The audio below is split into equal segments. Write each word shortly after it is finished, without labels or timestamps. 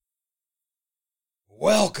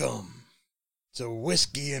Welcome to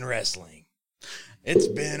Whiskey and Wrestling. It's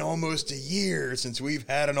been almost a year since we've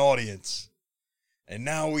had an audience, and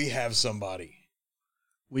now we have somebody.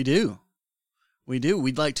 We do.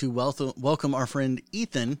 We'd like to welcome our friend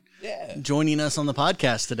Ethan joining us on the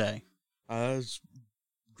podcast today. It's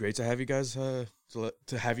great to have you guys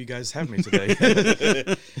have me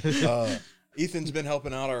today. Ethan's been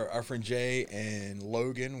helping out our friend Jay and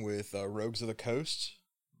Logan with Rogues of the Coast.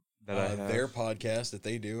 Their podcast that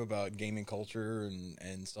they do about gaming culture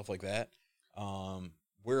and stuff like that.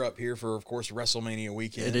 We're up here for, of course, WrestleMania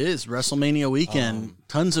weekend. It is WrestleMania weekend.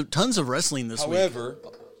 Tons of wrestling this week. However,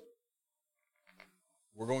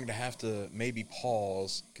 we're going to have to maybe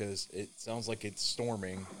pause because it sounds like it's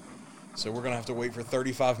storming. So we're going to have to wait for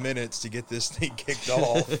 35 minutes to get this thing kicked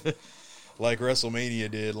off like WrestleMania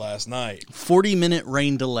did last night. 40-minute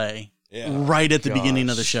rain delay right at the beginning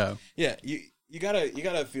of the show. Yeah, You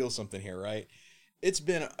gotta feel something here, right? It's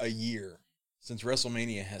been a year since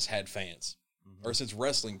WrestleMania has had fans, or since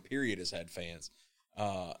wrestling period has had fans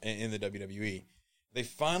in the WWE. They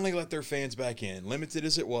finally let their fans back in, limited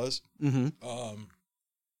as it was,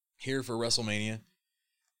 here for WrestleMania,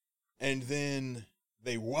 and then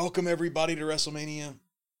they welcome everybody to WrestleMania.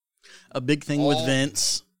 A big thing with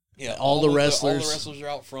Vince. Yeah, all the wrestlers. All the wrestlers are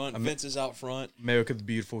out front. Vince is out front. America the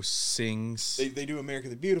Beautiful sings. They do America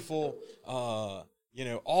the Beautiful. All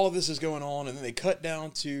of this is going on, and then they cut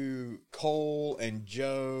down to Cole and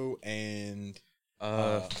Joe and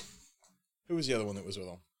who was the other one that was with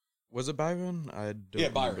them? Was it Byron? I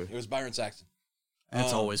don't Byron. remember. It was Byron Saxton.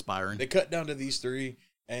 That's always Byron. They cut down to these three,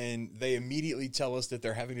 and they immediately tell us that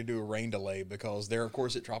they're having to do a rain delay because they're, of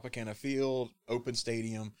course, at Tropicana Field, open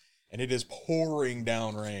stadium. And it is pouring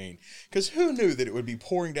down rain. Because who knew that it would be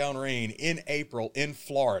pouring down rain in April in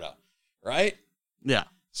Florida, right? Yeah.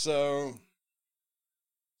 So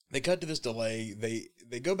they cut to this delay.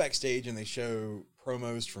 They go backstage and they show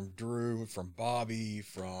promos from Drew, from Bobby,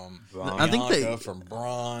 from Bianca, from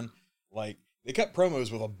Braun. Like, they cut promos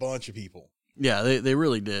with a bunch of people. Yeah, they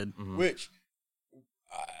really did. Mm-hmm. Which,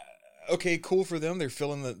 okay, cool for them. They're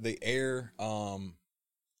filling the air.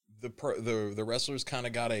 The wrestlers kind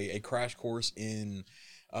of got a crash course in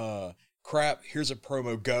crap. Here's a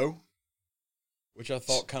promo, go, which I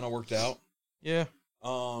thought kind of worked out. Yeah.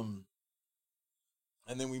 And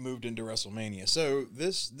then we moved into WrestleMania. So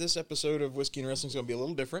this episode of Whiskey and Wrestling is going to be a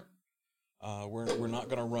little different. We're not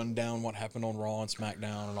going to run down what happened on Raw and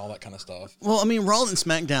SmackDown and all that kind of stuff. Well, I mean, Raw and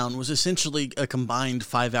SmackDown was essentially a combined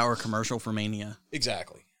 5-hour commercial for Mania.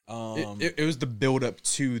 Exactly. It was the build up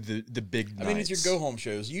to the big nights. I mean, it's your go home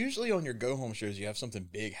shows. Usually on your go home shows, you have something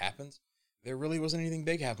big happens. There really wasn't anything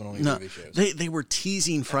big happen on any TV shows. They were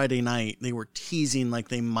teasing Friday night. They were teasing like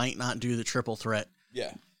they might not do the triple threat.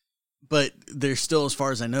 Yeah. But they're still, as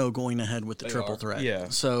far as I know, going ahead with the triple threat. Yeah.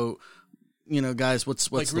 So, guys,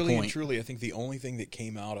 what's like, the really point? And truly, I think the only thing that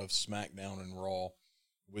came out of SmackDown and Raw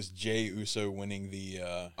was Jey Uso winning the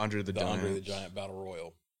Andre the Giant Battle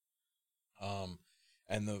Royal.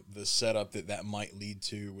 And the setup that might lead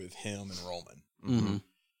to with him and Roman.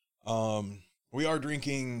 Mm-hmm. We are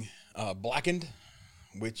drinking Blackened,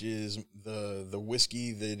 which is the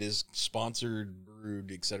whiskey that is sponsored,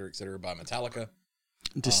 brewed, et cetera, by Metallica.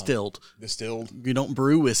 Distilled. You don't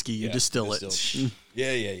brew whiskey, you distill it.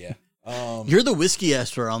 Yeah. You're the whiskey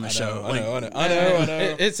expert on the show. I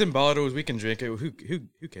know. It's in bottles. We can drink it.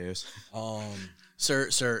 Who cares?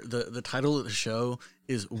 Sir, the title of the show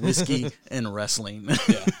is Whiskey and Wrestling.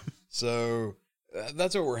 Yeah. So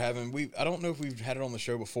that's what we're having. I don't know if we've had it on the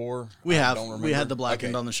show before. We have. Don't remember. We had the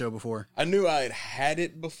Blackened on the show before. I knew I had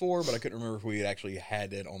it before, but I couldn't remember if we had actually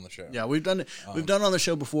had it on the show. Yeah, we've done it. We've done it on the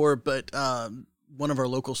show before, but one of our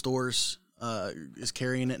local stores is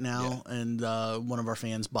carrying it now, and one of our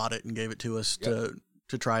fans bought it and gave it to us to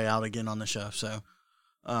try out again on the show. So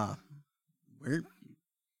we're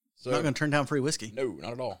not going to turn down free whiskey. No,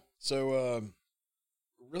 not at all. So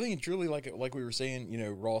really and truly, like we were saying,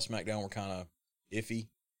 Raw, SmackDown were kind of iffy.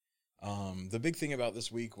 The big thing about this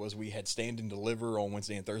week was we had Stand and Deliver on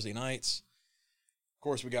Wednesday and Thursday nights. Of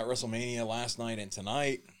course, we got WrestleMania last night and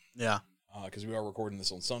tonight. Yeah. Because we are recording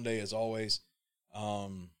this on Sunday, as always.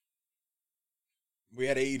 We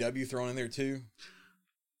had AEW thrown in there, too.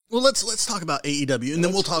 Well, let's talk about AEW, and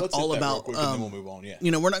then we'll talk all about. And then we'll move on. Yeah.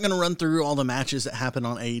 We're not going to run through all the matches that happened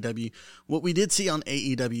on AEW. What we did see on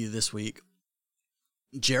AEW this week,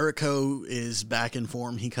 Jericho is back in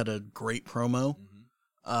form. He cut a great promo,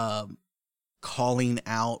 calling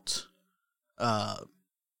out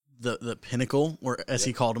the Pinnacle, or as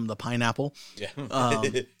he called him, the Pineapple. Yeah.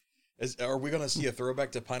 Are we going to see a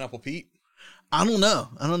throwback to Pineapple Pete? I don't know.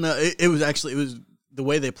 It was the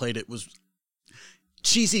way they played it was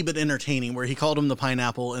cheesy but entertaining, where he called him the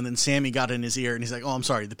pineapple, and then Sammy got in his ear, and he's like, "Oh, I'm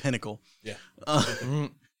sorry, the pinnacle." Yeah.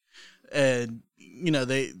 And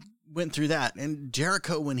they went through that, and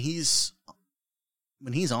Jericho, when he's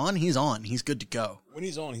on, he's on. He's good to go. When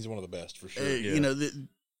he's on, he's one of the best for sure.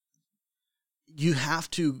 You have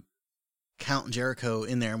to count Jericho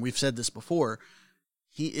in there, and we've said this before.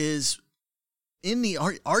 He is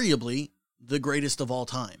arguably the greatest of all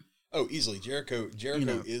time. Oh, easily. Jericho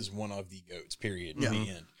is one of the GOATs, period, in the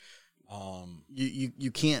end.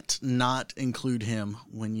 You can't not include him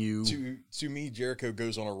when you... To me, Jericho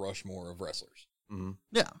goes on a Rushmore of wrestlers. Mm-hmm.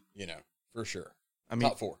 Yeah. For sure. I mean,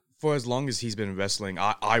 top 4. For as long as he's been wrestling,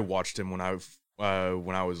 I watched him when I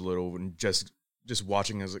was little, and just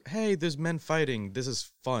watching, I was like, hey, there's men fighting. This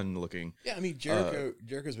is fun looking. Yeah, I mean,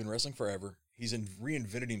 Jericho's been wrestling forever. He's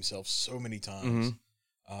reinvented himself so many times.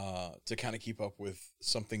 To kind of keep up with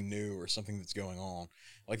something new or something that's going on.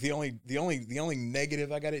 Like the only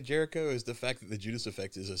negative I got at Jericho is the fact that the Judas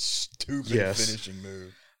Effect is a stupid finishing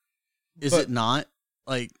move. Is it not?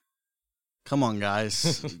 Like, come on,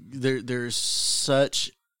 guys. There's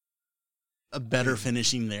such a better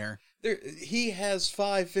finishing there. He has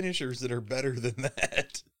 5 finishers that are better than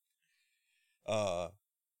that.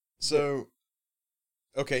 So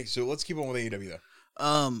let's keep on with AEW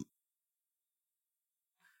though.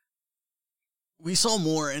 We saw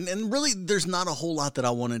more, and really there's not a whole lot that I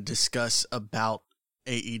want to discuss about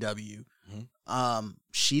AEW.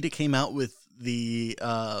 Shida came out with the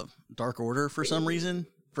Dark Order for some reason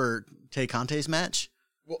for Tay Conte's match.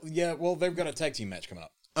 Well, they've got a tag team match coming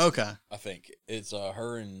up. Okay. I think it's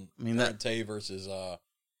her and Tay versus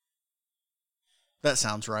that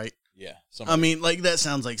sounds right. Yeah. That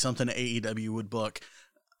sounds like something AEW would book.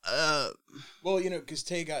 Well, because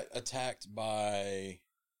Tay got attacked by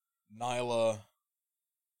Nyla,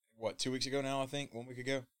 2 weeks ago now, I think, 1 week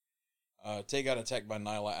ago. Tay got attacked by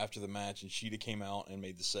Nyla after the match, and Shida came out and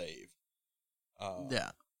made the save.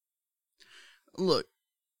 Yeah. Look,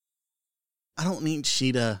 I don't need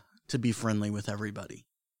Shida to be friendly with everybody.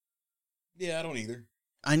 Yeah, I don't either.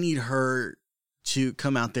 I need her to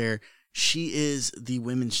come out there. She is the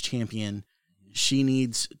women's champion. She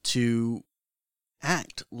needs to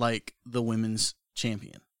act like the women's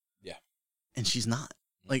champion. Yeah. And she's not.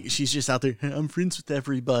 Like, she's just out there, I'm friends with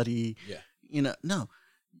everybody. Yeah. No.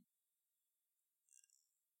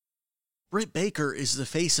 Britt Baker is the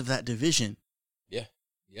face of that division. Yeah.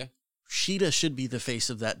 Yeah. Shida should be the face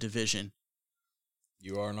of that division.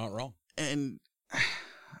 You are not wrong. And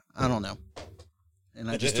I don't know. And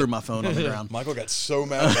I just threw my phone on the ground. Michael got so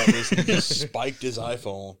mad about this, he just spiked his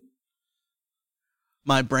iPhone.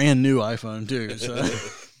 My brand new iPhone, too. So.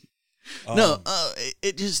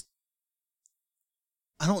 It just...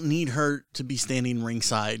 I don't need her to be standing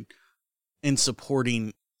ringside and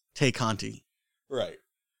supporting Tay Conti. Right.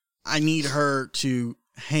 I need her to,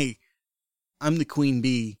 hey, I'm the queen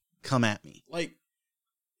bee, come at me. Like,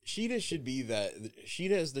 Shida should be that.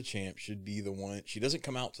 Shida as the champ should be the one. She doesn't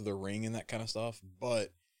come out to the ring and that kind of stuff,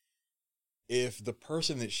 but if the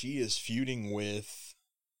person that she is feuding with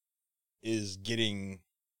is getting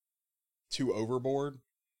too overboard,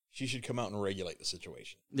 she should come out and regulate the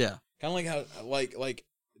situation. Yeah. Kind of like how, like,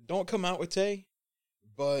 don't come out with Tay,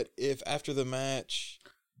 but if after the match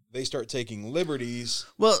they start taking liberties,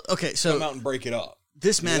 well, okay, so come out and break it up.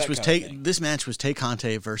 This match was Tay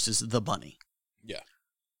Conte versus the Bunny. Yeah.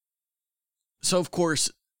 So of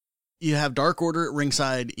course you have Dark Order at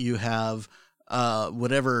ringside. You have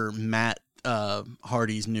whatever Matt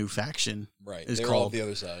Hardy's new faction is They're called. all on the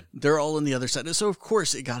other side. They're all on the other side. So of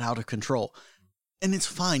course it got out of control. And it's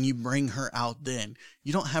fine. You bring her out then.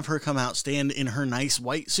 You don't have her come out, stand in her nice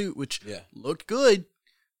white suit, which looked good.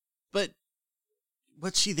 But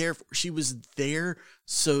what's she there for? She was there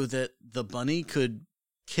so that the Bunny could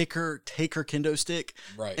kick her, take her kendo stick,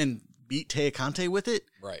 and beat Tay Conte with it?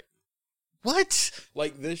 Right. What?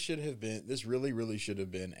 Like, this really, really should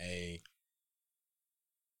have been a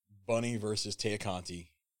Bunny versus Tay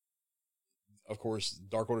Conti. Of course,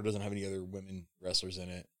 Dark Order doesn't have any other women wrestlers in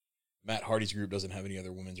it. Matt Hardy's group doesn't have any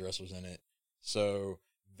other women's wrestlers in it. So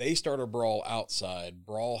they start a brawl outside.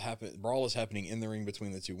 Brawl is happening in the ring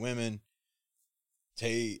between the two women.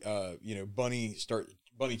 Bunny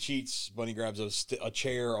cheats. Bunny grabs a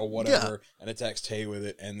chair or whatever and attacks Tay with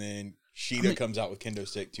it. And then Shida comes out with kendo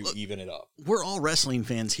stick to even it up. We're all wrestling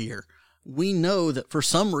fans here. We know that for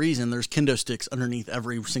some reason there's kendo sticks underneath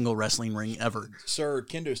every single wrestling ring ever. Sir,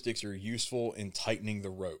 kendo sticks are useful in tightening the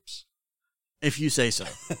ropes. If you say so.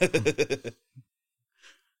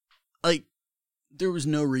 Like, there was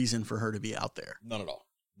no reason for her to be out there. None at all.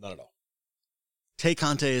 None at all. Tay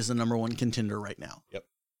Conte is the number one contender right now. Yep.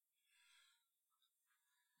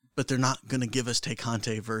 but they're not going to give us Tay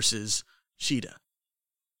Conte versus Shida.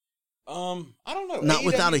 I don't know. Not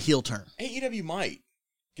without a heel turn. AEW might.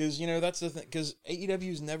 Because, that's the thing. Because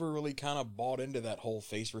AEW's never really kind of bought into that whole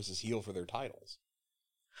face versus heel for their titles.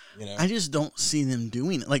 I just don't see them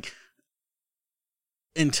doing it. Like,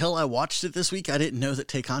 until I watched it this week, I didn't know that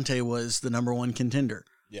Tay Conte was the number one contender.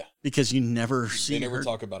 Yeah. Because you never see They never her,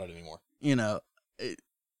 talk about it anymore.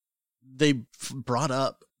 They brought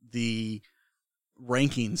up the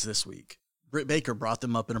rankings this week. Britt Baker brought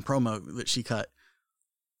them up in a promo that she cut.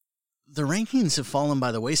 The rankings have fallen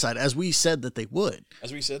by the wayside, as we said that they would.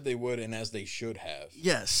 As we said they would, and as they should have.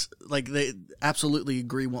 Yes, like they absolutely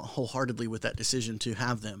agree wholeheartedly with that decision to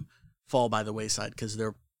have them fall by the wayside because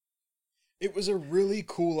It was a really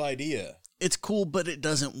cool idea. It's cool, but it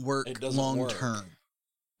doesn't work long term.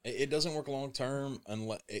 It doesn't work long term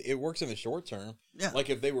unless it works in the short term. Yeah, like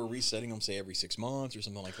if they were resetting them, say every 6 months or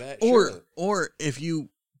something like that. Or if you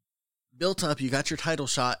built up, you got your title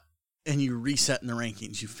shot. And you reset in the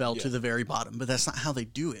rankings. You fell to the very bottom. But that's not how they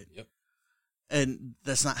do it. Yep. And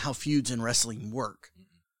that's not how feuds in wrestling work.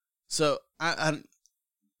 Mm-hmm. So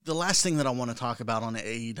the last thing that I want to talk about on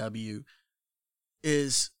AEW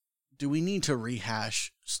is, do we need to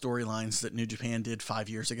rehash storylines that New Japan did 5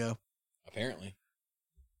 years ago? Apparently.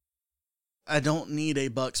 I don't need a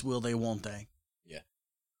Bucks will they, won't they? Yeah.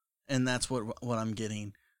 And that's what I'm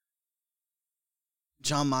getting.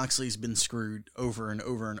 Jon Moxley's been screwed over and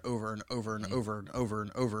over and over and over and over and over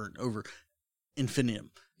and over and over infinitum.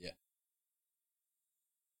 Yeah.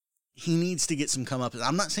 He needs to get some comeuppance.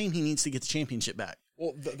 I'm not saying he needs to get the championship back.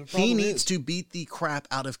 Well, the problem he needs to beat the crap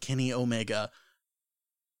out of Kenny Omega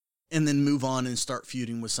and then move on and start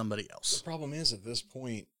feuding with somebody else. The problem is, at this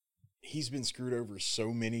point, he's been screwed over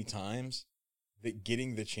so many times that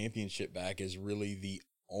getting the championship back is really the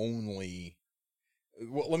only...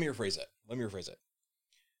 Well, let me rephrase that.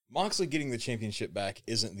 Moxley getting the championship back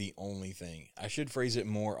isn't the only thing. I should phrase it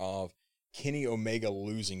more of Kenny Omega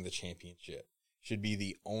losing the championship should be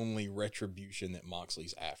the only retribution that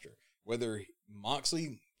Moxley's after. Whether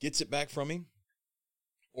Moxley gets it back from him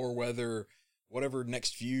or whether whatever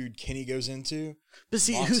next feud Kenny goes into. But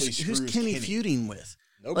see, who's Kenny feuding with?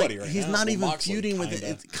 Nobody right he's now. Not even Moxley, feuding with it.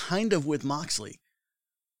 It's kind of with Moxley.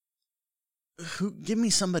 Give me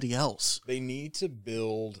somebody else. They need to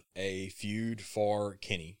build a feud for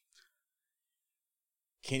Kenny.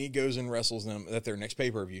 Kenny goes and wrestles them at their next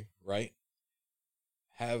pay-per-view, right?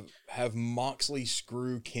 Have Moxley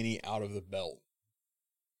screw Kenny out of the belt,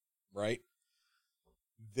 right?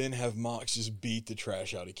 Then have Mox just beat the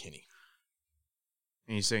trash out of Kenny.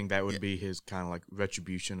 And he's saying that would be his kind of like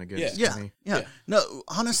retribution against Kenny? Yeah. No,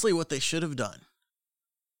 honestly, what they should have done,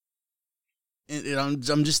 and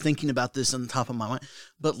I'm just thinking about this on the top of my mind,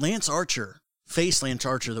 but Lance Archer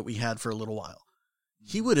that we had for a little while,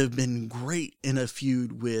 he would have been great in a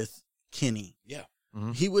feud with Kenny. Yeah.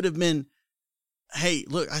 Mm-hmm. He would have been, hey,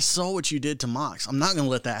 look, I saw what you did to Mox. I'm not going to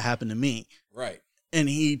let that happen to me. Right. And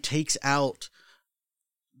he takes out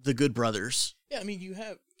the Good Brothers. Yeah, I mean, you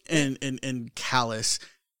have... And Callis.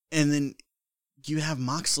 And then you have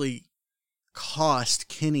Moxley cost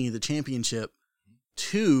Kenny the championship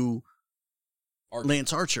to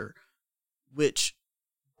Lance Archer, which...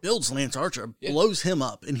 builds Lance Archer, blows him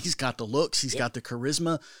up, and he's got the looks, he's got the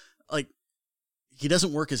charisma. Like, he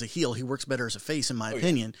doesn't work as a heel, he works better as a face, in my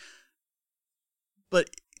opinion. But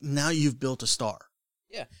now you've built a star.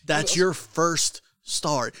 Yeah. That's your first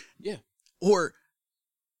star. Yeah. Or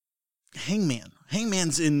Hangman.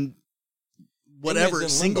 Hangman's in whatever,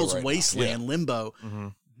 singles right wasteland, limbo,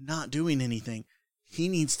 not doing anything. He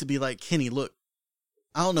needs to be like, Kenny, look,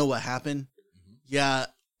 I don't know what happened. Yeah,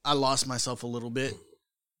 I lost myself a little bit.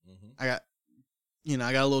 I got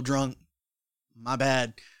a little drunk. My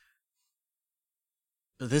bad.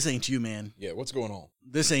 But this ain't you, man. Yeah, what's going on?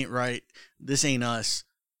 This ain't right. This ain't us.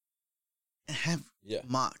 Have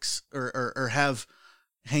Mox or have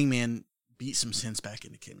Hangman beat some sense back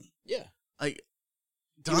into Kenny. Yeah. Like,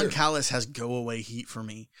 Don Callis has go away heat for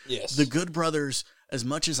me. Yes. The Good Brothers, as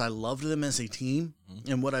much as I loved them as a team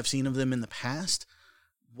and what I've seen of them in the past,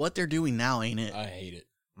 what they're doing now ain't it. I hate it.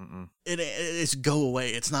 It's go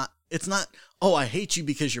away. It's not, oh, I hate you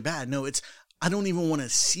because you're bad. No, it's, I don't even want to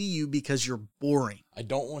see you because you're boring. I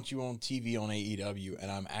don't want you on TV on AEW,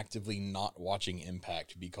 and I'm actively not watching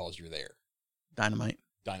Impact because you're there. Dynamite.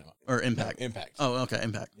 Or Impact. No, Impact. Oh, okay,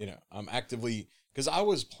 Impact. I'm actively, because I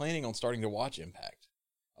was planning on starting to watch Impact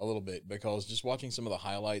a little bit, because just watching some of the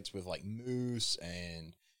highlights with like Moose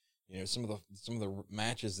and some of the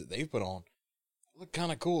matches that they've put on look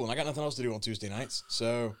kind of cool, and I got nothing else to do on Tuesday nights,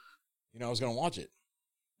 so I was going to watch it.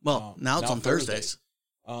 Well, now it's on Thursdays.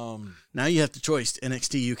 Now you have the choice: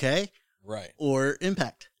 NXT UK Right. or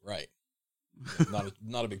Impact. Right.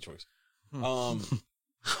 Not a big choice.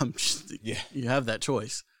 Yeah. You have that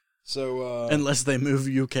choice. So Unless they move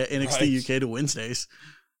NXT UK to Wednesdays.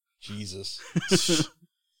 Jesus.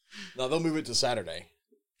 No, they'll move it to Saturday.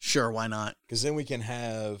 Sure, why not? Because then we can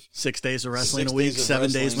have 6 days of wrestling 6 a week, days of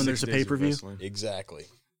 7 days wrestling, when there's a 6 days of pay-per-view. wrestling. exactly.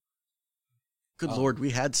 Good Lord, we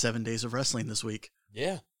had 7 days of wrestling this week.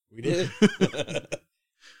 Yeah, we did.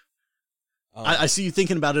 I see you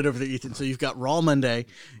thinking about it over there, Ethan. So you've got Raw Monday.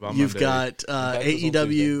 You've got Impact is on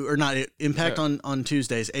AEW, or not, Impact Yeah. on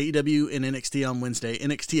Tuesdays, AEW and NXT on Wednesday,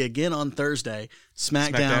 NXT again on Thursday,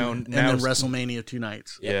 SmackDown, SmackDown, and now then s- WrestleMania 2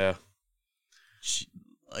 nights. Yeah.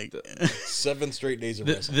 Like, 7 straight days of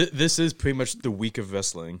wrestling. This is pretty much the week of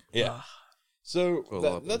wrestling. Yeah. So For a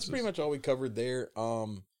lot of that's places. pretty much all we covered there.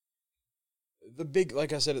 The big,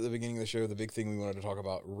 like I said at the beginning of the show, the big thing we wanted to talk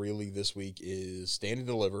about really this week is Stand and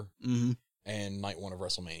Deliver mhm. and night 1 of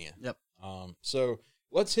WrestleMania. Yep. So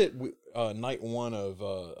let's hit night 1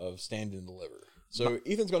 of Stand and Deliver. So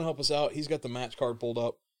Ethan's going to help us out. He's got the match card pulled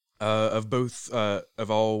up. Of both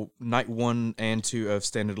of all night 1 and 2 of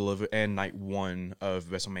Stand and Deliver and night 1 of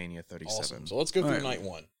WrestleMania 37. Awesome. So let's go through All right. night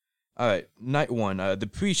 1. All right, night 1. The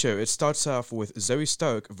pre-show, it starts off with Zoe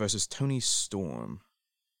Stark versus Tony Storm.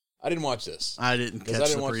 I didn't watch this I didn't because catch I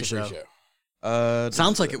didn't the watch pre-show. the pre-show.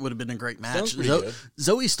 Sounds like it would have been a great match. Sounds pretty good.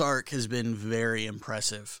 Zoe Stark has been very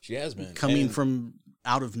impressive. She has been Coming And from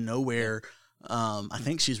out of nowhere. I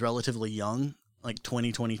think she's relatively young, like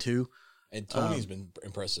 2022. And Tony's been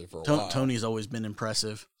impressive for a while. Tony's always been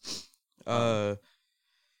impressive.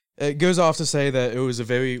 It goes off to say that it was a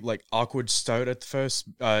very awkward start at first.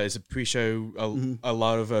 It's a pre-show. A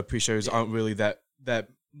lot of pre-shows aren't really that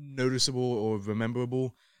noticeable or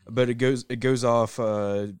rememberable. But it goes off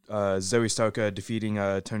Zoe Stark defeating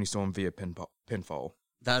Tony Storm via pinfall.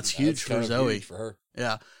 That's huge That's for kind of Zoe. huge for her.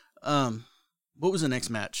 Yeah. What was the next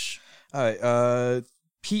match? All right,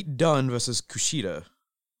 Pete Dunne versus Kushida.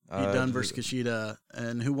 Pete Dunne versus Kushida,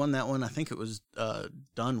 and who won that one? I think it was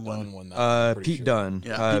Dunne won. Dunne won that. I'm pretty Pete sure. Dunne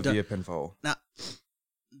Yeah, Pete Dunne. via pinfall. Now,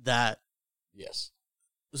 that Yes.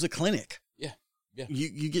 was a clinic. Yeah. Yeah.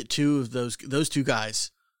 You get two of those two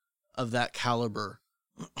guys of that caliber.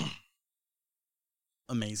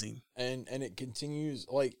 Amazing. And it continues.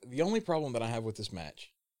 Like, the only problem that I have with this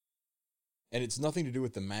match, and it's nothing to do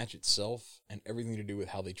with the match itself and everything to do with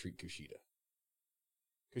how they treat Kushida.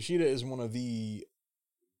 Kushida is one of the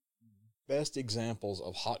best examples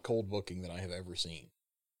of hot cold booking that I have ever seen.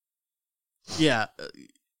 Yeah.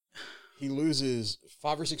 He loses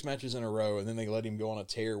 5 or 6 matches in a row, and then they let him go on a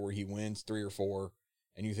tear where he wins 3 or 4,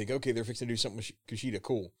 and you think, okay, they're fixing to do something with Kushida,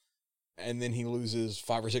 cool. And then he loses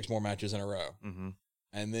 5 or 6 more matches in a row. Mm-hmm.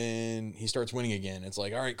 And then he starts winning again. It's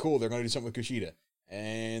like, all right, cool, they're going to do something with Kushida.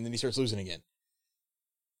 And then he starts losing again.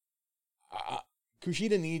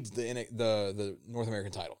 Kushida needs the North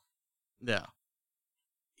American title. Yeah.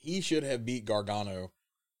 He should have beat Gargano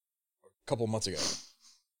a couple months ago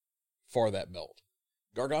for that belt.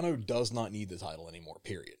 Gargano does not need the title anymore,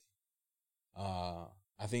 period.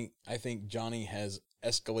 I think Johnny has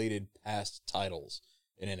escalated past titles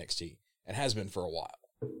in NXT and has been for a while.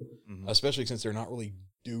 Mm-hmm. Especially since they're not really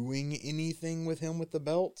doing anything with him with the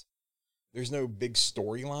belt. There's no big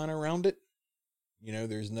storyline around it. You know,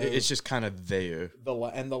 there's no... It's just kind of there. The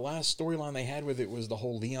last storyline they had with it was the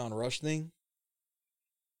whole Leon Rush thing.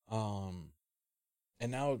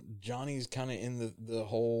 And now Johnny's kind of in the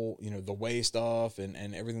whole, you know, the way stuff and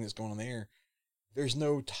everything that's going on there. There's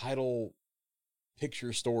no title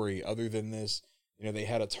picture story other than this. You know, they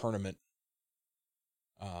had a tournament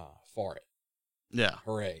for it. Yeah.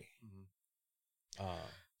 Hooray.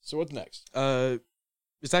 So what's next?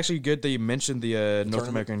 It's actually good that you mentioned the North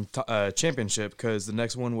tournament? American Championship, because the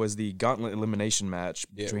next one was the Gauntlet Elimination match.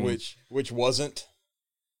 Yeah, Between, which wasn't.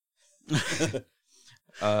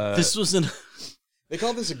 This was an... They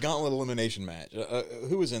called this a Gauntlet Elimination match.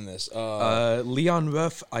 Who was in this? Leon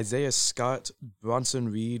Ruff, Isaiah Scott, Bronson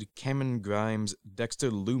Reed, Cameron Grimes, Dexter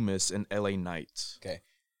Loomis, and LA Knight. Okay.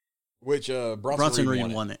 Which Bronson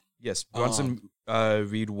Reed won it. Yes, Bronson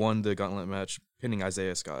Reed won the Gauntlet match, pinning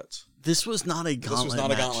Isaiah Scott. This was not a gauntlet This was not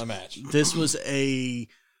match. a gauntlet match. This was a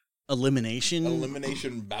elimination.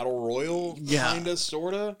 Elimination battle royal, Yeah. kind of,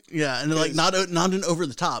 sort of. Yeah, and like not an over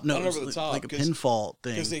the top. No, Not it was over the top, like a 'cause- pinfall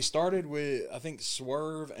thing. Because they started with, I think,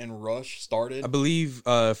 Swerve and Rush started, I believe,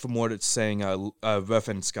 from what it's saying, Ruff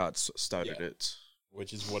and Scott started Yeah. it.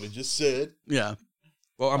 which is what it just said. Yeah.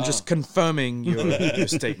 Well, I'm just confirming your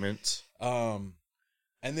statement.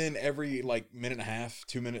 And then every, like, minute and a half,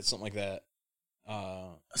 2 minutes, something like that,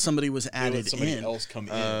 somebody was they added let somebody in. else come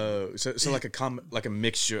in. So like a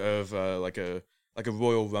mixture of like a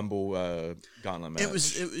Royal Rumble gauntlet match. It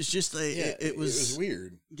was just it was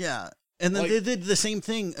weird. Yeah, and then Like- they did the same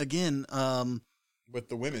thing again With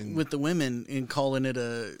the women. with the women in calling it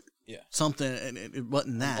a Yeah. something, and it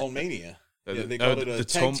wasn't that. on Mania. The- Yeah, they the- called it a the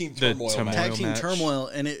tag team turmoil match. Tag team match. turmoil,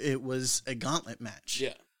 and it was a gauntlet match.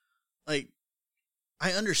 Yeah. Like,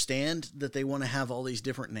 I understand that they want to have all these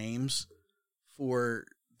different names for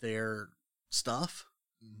their stuff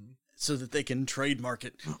so that they can trademark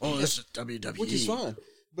it. Oh, this is WWE. Which is fine.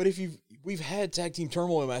 But we've had tag team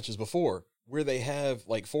turmoil matches before where they have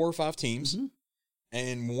like 4 or 5 teams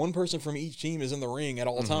and one person from each team is in the ring at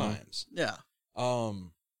all times. Yeah.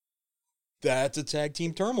 That's a tag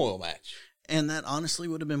team turmoil match. And that honestly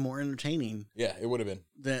would have been more entertaining. Yeah, it would have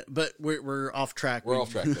been. But we're off track. We're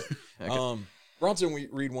off track. Bronson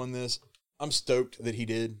Reed won this. I'm stoked that he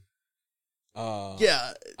did.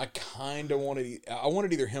 Yeah. I kind of wanted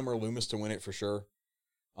either him or Loomis to win it for sure.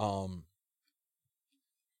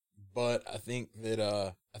 But I think that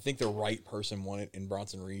the right person won it in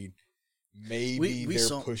Bronson Reed. Maybe We they're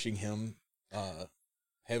saw- pushing him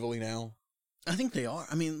heavily now. I think they are.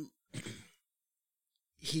 I mean,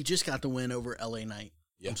 he just got the win over LA Knight.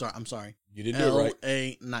 Yeah. I'm sorry. You did do it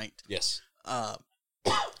right. LA Knight. Yes.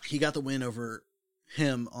 He got the win over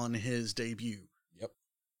him on his debut. Yep.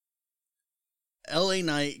 LA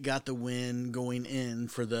Knight got the win going in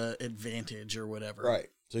for the advantage or whatever. Right.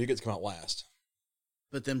 So he gets to come out last.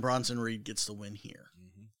 But then Bronson Reed gets the win here.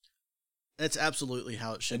 That's absolutely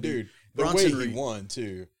how it should And be. dude, the Bronson way he Reed. won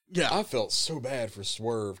too. Yeah. I felt so bad for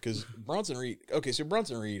Swerve because Bronson Reed. Okay, so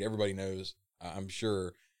Bronson Reed, everybody knows, I'm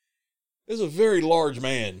sure, is a very large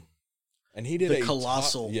man, and he did The a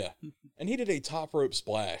colossal. and he did a top rope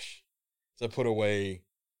splash to put away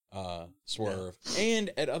Swerve. And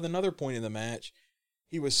at another point in the match,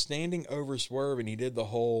 he was standing over Swerve, and he did the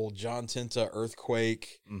whole John Tenta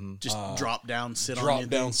earthquake. Just drop down, sit on Drop you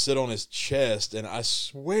down, thing. sit on his chest, and I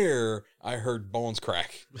swear I heard bones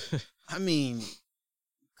crack. I mean,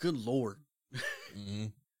 good Lord.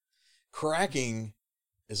 Cracking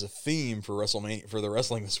is a theme for WrestleMania for the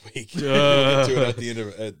wrestling this week. Yeah. We'll get to it at the end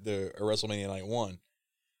of the WrestleMania Night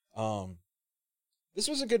 1. This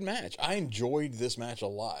was a good match. I enjoyed this match a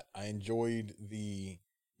lot. I enjoyed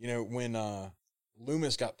when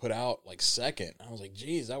Loomis got put out like second. I was like,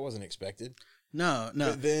 geez, that wasn't expected. No.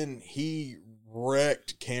 But then he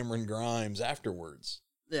wrecked Cameron Grimes afterwards.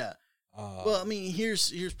 Yeah. Well, I mean,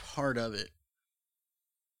 here's part of it.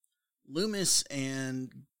 Loomis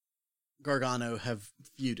and Gargano have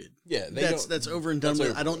feuded. Yeah, That's over and done that's with.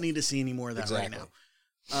 over I don't with. need to see any more of that Exactly. right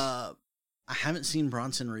now. I haven't seen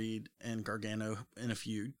Bronson Reed and Gargano in a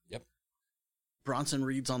feud. Yep. Bronson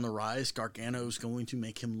Reed's on the rise. Gargano's going to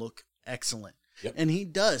make him look excellent. Yep. And he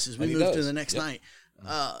does as we And he move to does. the next Yep.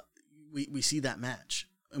 night. We see that match,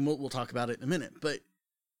 and we'll talk about it in a minute. But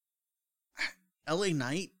LA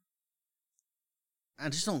Knight, I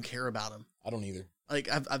just don't care about him. I don't either. Like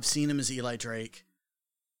I've seen him as Eli Drake.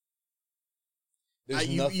 There's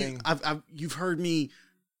nothing. You've heard me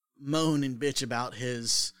moan and bitch about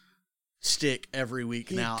his stick every week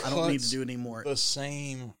He now. I don't need to cuts do it anymore. the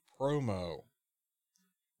same promo.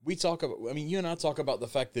 We talk about. I mean, you and I talk about the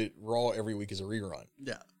fact that Raw every week is a rerun.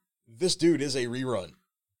 Yeah. This dude is a rerun.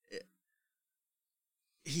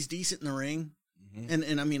 He's decent in the ring. Mm-hmm.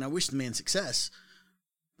 And I mean, I wish the man success,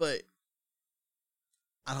 but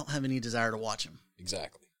I don't have any desire to watch him.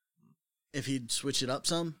 Exactly. If he'd switch it up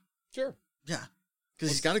some, Sure. yeah. Because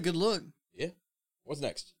he's got a good look. Yeah. What's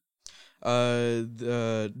next?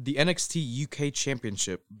 The NXT UK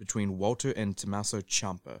Championship between Walter and Tommaso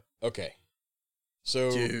Ciampa. Okay.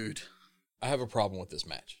 So Dude. I have a problem with this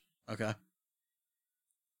match. Okay.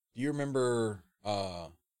 Do you remember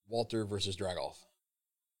Walter versus Dragoff?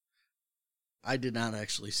 I did not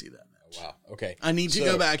actually see that match. Wow. Okay. I need to So,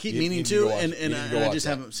 go back. I keep you meaning need to, go watch and, it. and You need to go I watch just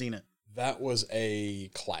that. haven't seen it. That was a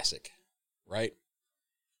classic, right?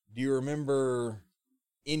 Do you remember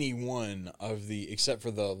any one of except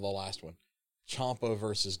for the last one, Ciampa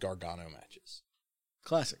versus Gargano matches?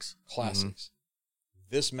 Classics. Classics.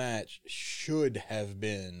 This match should have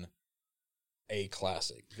been a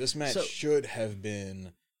classic. This match So- should have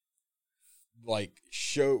been like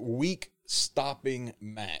week stopping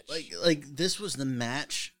match. Like this was the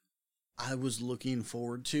match I was looking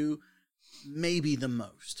forward to, maybe the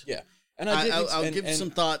most. yeah. And I'll give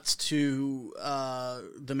some thoughts to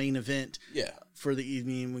the main event yeah. for the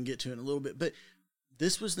evening. We'll get to it in a little bit. But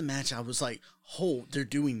this was the match I was like, oh, they're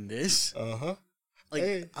doing this? Uh-huh. Like,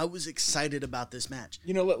 Hey. I was excited about this match.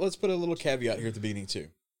 You know, let's put a little caveat here at the beginning too.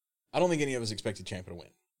 I don't think any of us expected Ciampa to win.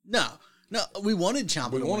 No. No, we wanted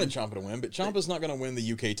Ciampa. We wanted Ciampa to win, but Ciampa's not going to win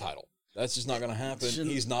the UK title. That's just not going to happen.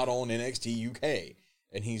 He's not on NXT UK,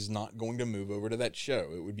 and he's not going to move over to that show.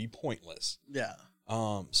 It would be pointless. Yeah.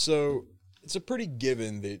 So it's a pretty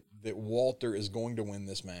given that Walter is going to win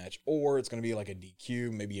this match, or it's going to be like a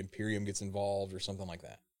DQ. Maybe Imperium gets involved or something like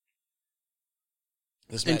that.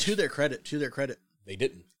 This match, And to their credit, they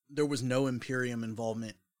didn't. there was no Imperium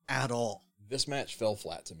involvement at all. This match fell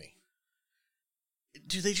flat to me.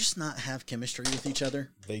 Do they just not have chemistry with each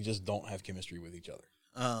other? They just don't have chemistry with each other.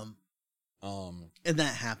 And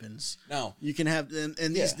that happens. Now You can have, and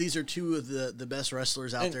these are two of the best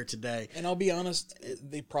wrestlers out there today. and I'll be honest,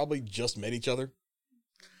 they probably just met each other.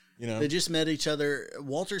 You know, They just met each other.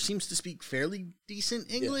 Walter seems to speak fairly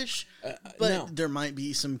decent English, but now- there might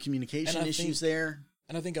be some communication And I issues think- there.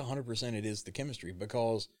 And I think 100% it is the chemistry,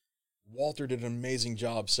 because Walter did an amazing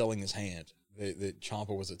job selling his hand that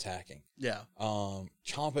Ciampa was attacking. Yeah.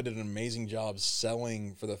 Ciampa did an amazing job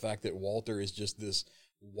selling for the fact that Walter is just this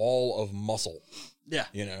wall of muscle, Yeah.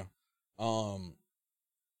 you know.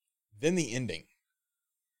 Then the ending.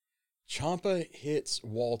 Ciampa hits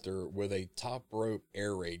Walter with a top rope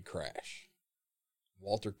air raid crash.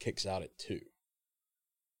 Walter kicks out at 2.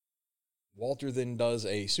 Walter then does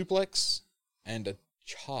a suplex and a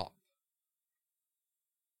chop.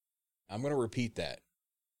 I'm going to repeat that.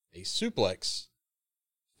 A suplex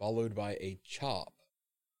followed by a chop.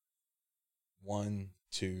 1,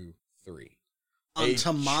 2, 3. On A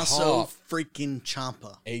Tommaso chop. freaking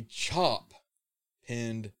Ciampa. A chop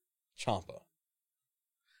pinned Ciampa.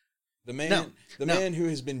 The man who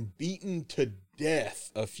has been beaten to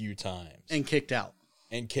death a few times And kicked out.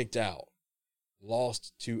 and kicked out,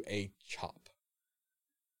 lost to a chop.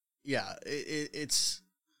 Yeah, it's...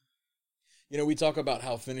 You know, we talk about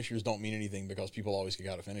how finishers don't mean anything because people always kick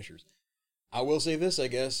out of finishers. I will say this, I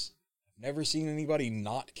guess. I've never seen anybody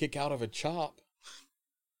not kick out of a chop.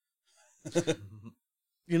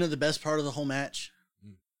 You know the best part of the whole match?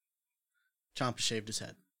 Ciampa shaved his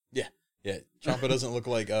head. Yeah, Ciampa doesn't look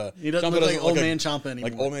like He doesn't Ciampa look like old a- man Ciampa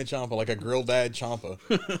anymore. like old man Ciampa, like a grill dad Ciampa.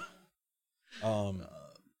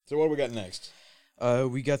 So what do we got next?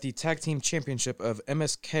 We got the tag team championship of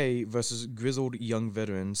MSK versus Grizzled Young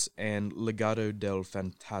Veterans and Legado del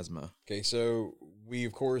Fantasma. Okay, so we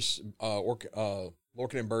of course Lorcan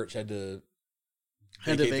and Birch had to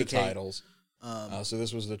vacate the titles. So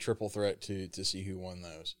this was the triple threat to see who won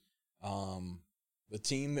those. The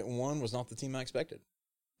team that won was not the team I expected.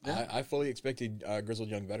 Yeah. I fully expected Grizzled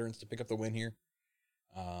Young Veterans to pick up the win here,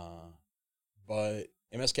 but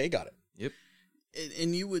MSK got it. Yep.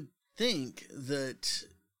 And you would think that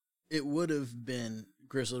it would have been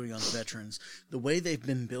Grizzled Young Veterans. The way they've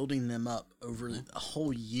been building them up over a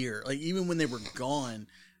whole year, like even when they were gone,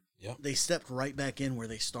 Yep. they stepped right back in where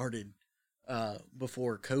they started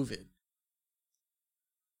before COVID.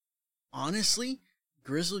 Honestly,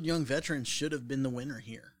 Grizzled Young Veterans should have been the winner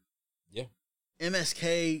here. Yeah.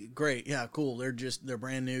 MSK, great. Yeah, cool. They're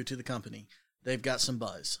brand new to the company. They've got some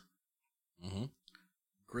buzz. Mm-hmm.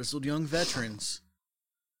 Grizzled Young Veterans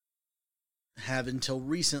have until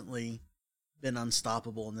recently been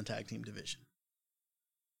unstoppable in the tag team division.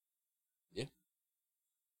 Yeah.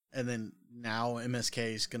 And then now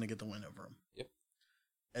MSK is going to get the win over them. Yep.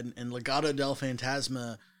 And Legado del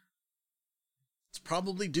Fantasma, it's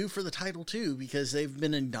probably due for the title too, because they've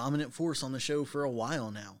been a dominant force on the show for a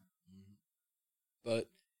while now. But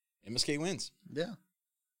MSK wins. Yeah.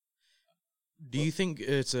 Do you think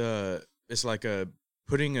it's like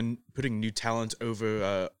putting new talent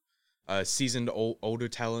over seasoned older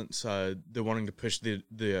talents? They're wanting to push the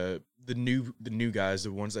new guys,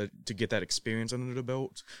 the ones that to get that experience under the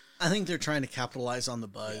belt. I think they're trying to capitalize on the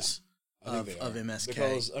buzz I think of they are. MSK.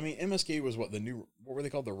 Because I mean MSK was what were they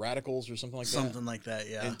called, the Radicals or something like that? Something like that,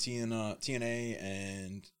 yeah. And TNA,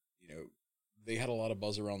 and you know they had a lot of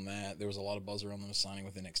buzz around that. There was a lot of buzz around them signing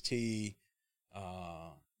with NXT.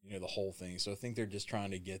 You know, the whole thing. So I think they're just trying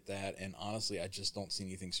to get that. And honestly, I just don't see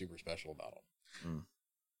anything super special about them.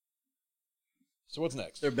 So what's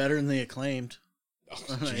next? They're better than the Acclaimed.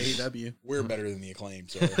 Oh, geez. AEW. We're better than the Acclaimed,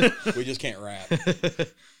 so we just can't rap.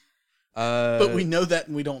 But we know that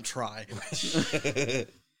and we don't try.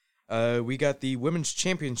 We got the women's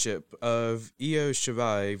championship of Io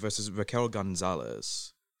Shirai versus Raquel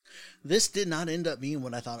Gonzalez. This did not end up being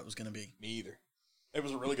what I thought it was going to be. Me either. It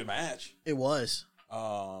was a really good match. It was.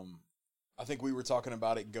 I think we were talking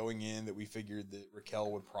about it going in that we figured that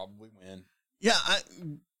Raquel would probably win. Yeah,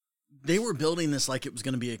 they were building this like it was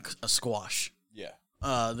going to be a squash. Yeah.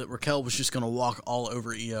 That Raquel was just going to walk all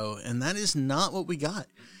over Io, and that is not what we got.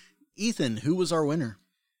 Ethan, who was our winner?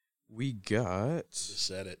 We got Just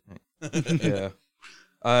said it. yeah.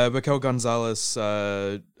 Raquel Gonzalez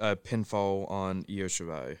pinfall on Io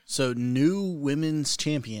Shirai. So new women's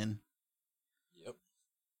champion. Yep.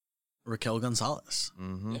 Raquel Gonzalez.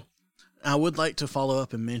 Mm-hmm. Yeah. I would like to follow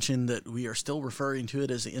up and mention that we are still referring to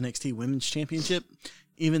it as the NXT Women's Championship,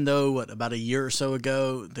 even though about a year or so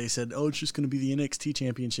ago they said, "Oh, it's just going to be the NXT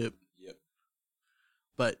Championship." Yep.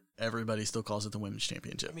 But everybody still calls it the Women's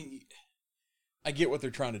Championship. I mean, I get what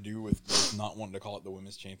they're trying to do with not wanting to call it the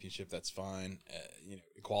Women's Championship. That's fine,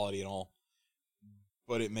 equality and all.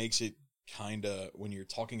 But it makes it kind of, when you're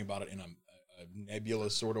talking about it in a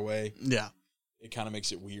nebulous sort of way, Yeah. it kind of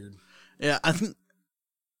makes it weird. Yeah,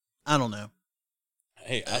 I don't know.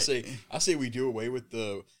 Hey, I say we do away with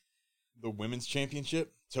the Women's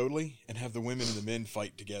Championship totally, and have the women and the men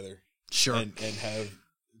fight together. Sure. And have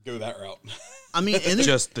go that route. I mean,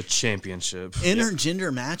 Just the championship.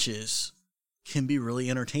 intergender matches can be really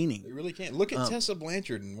entertaining. They really can. Look at Tessa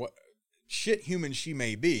Blanchard and what shit human she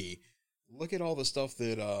may be. Look at all the stuff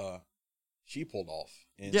that she pulled off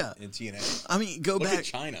in TNA. I mean, go Look back. at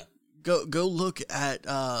China. Go look at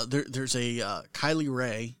there's a Kylie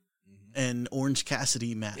Ray and Orange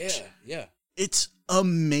Cassidy match. Yeah. It's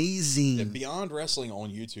amazing. And Beyond Wrestling on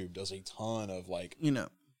YouTube does a ton of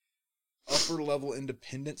upper level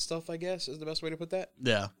independent stuff, I guess is the best way to put that.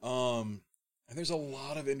 Yeah. And there's a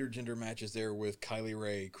lot of intergender matches there with Kylie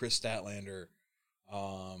Ray, Chris Statlander,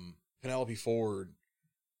 Penelope Ford.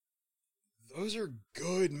 Those are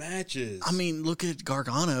good matches. I mean, look at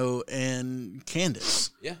Gargano and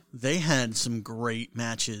Candice. Yeah. They had some great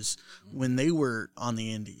matches when they were on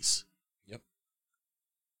the indies. Yep.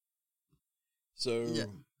 So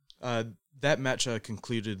that match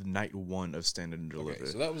concluded night 1 of Stand and Deliver. okay,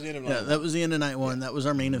 so that was the end of night Yeah, one. that was the end of night 1. That was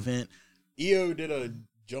our main event. Io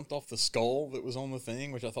jumped off the skull that was on the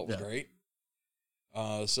thing, which I thought was great.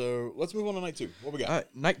 So let's move on to night 2. What we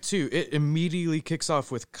got? Night 2, it immediately kicks off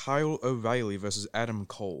with Kyle O'Reilly versus Adam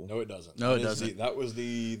Cole. No, it doesn't. No, it doesn't. That was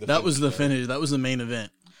the That was the finish. finish. That was the main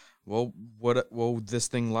event. Well, this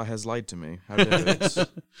thing has lied to me. How dare it?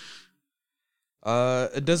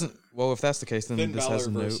 It doesn't. Well, if that's the case, then Finn this Balor has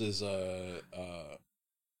no. versus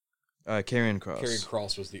Karrion Kross. Karrion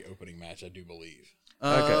Kross was the opening match, I do believe.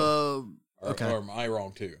 Okay. Or am I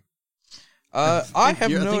wrong too? I have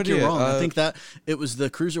no I think idea. you're wrong. I think that it was the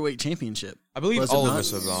Cruiserweight Championship. I believe Was it all of not?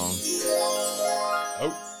 us are wrong.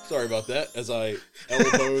 Oh, sorry about that. As I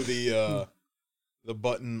elbow the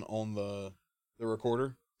button on the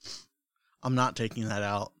recorder. I'm not taking that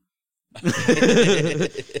out.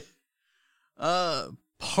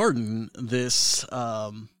 Pardon this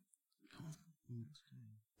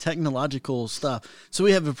technological stuff. So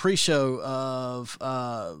we have a pre-show of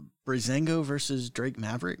Breezango versus Drake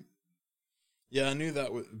Maverick. Yeah, I knew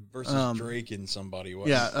that was versus Drake and somebody.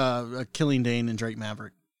 Killing Dane and Drake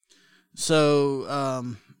Maverick.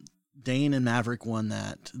 So Dane and Maverick won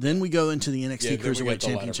that. Then we go into the NXT Cruiserweight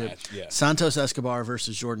Championship. Santos Escobar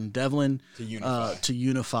versus Jordan Devlin to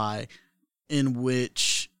unify, in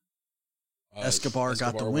which Escobar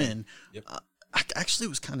got the win. Yep. I actually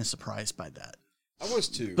was kind of surprised by that. I was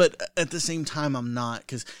too. But at the same time, I'm not,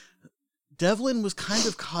 because Devlin was kind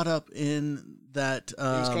of caught up in that. He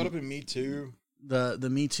was caught up in Me Too. The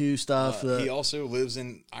Me Too stuff. He also lives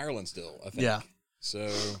in Ireland still, I think. Yeah.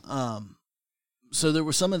 So there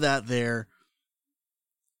was some of that there.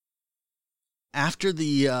 After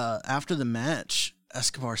the match,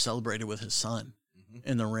 Escobar celebrated with his son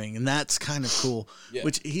in the ring, and that's kind of cool. Yeah.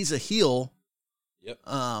 Which he's a heel. Yep.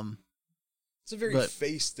 It's a very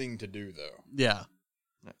face thing to do, though. Yeah.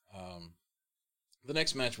 The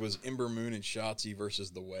next match was Ember Moon and Shotzi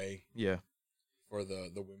versus The Way. Yeah. For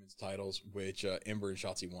the women's titles, which Ember and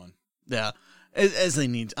Shotzi won. Yeah, as they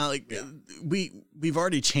need. We've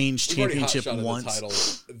already changed championship once.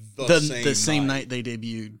 The title the same night they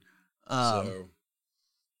debuted.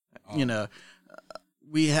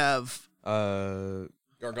 We have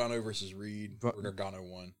Gargano versus Reed. Gargano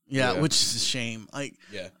won. Yeah, which is a shame.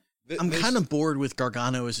 I'm kind of bored with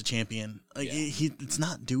Gargano as a champion. It's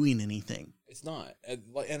not doing anything. It's not, and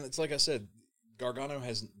it's like I said, Gargano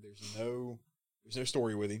there's no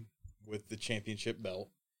story with him with the championship belt.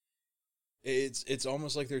 It's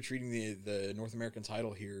almost like they're treating the North American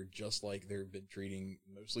title here just like they've been treating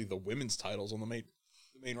mostly the women's titles on the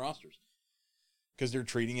main rosters, because they're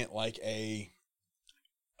treating it like he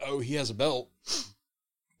has a belt,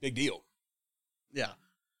 big deal. Yeah,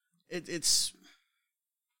 it's.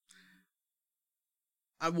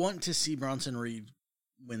 I want to see Bronson Reed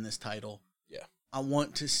win this title. Yeah, I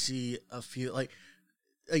want to see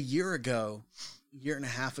a year and a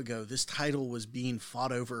half ago, this title was being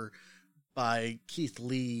fought over by Keith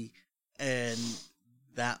Lee and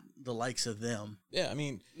the likes of them. Yeah, I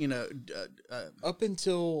mean, You know, up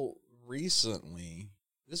until recently,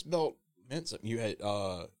 this belt meant something. You had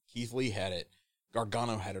Keith Lee had it,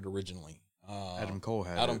 Gargano had it originally. Adam Cole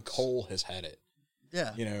had Adam it. Cole has had it.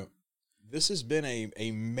 yeah. You know, this has been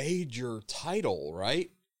a major title,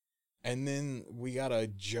 right? And then we got a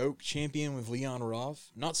joke champion with Leon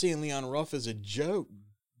Ruff. Not saying Leon Ruff is a joke,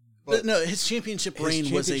 but No, his championship reign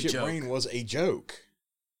was a joke. reign was a joke.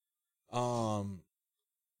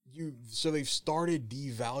 So they've started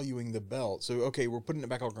devaluing the belt. So okay, we're putting it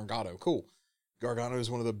back on Gargano. Cool. Gargano is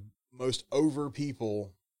one of the most over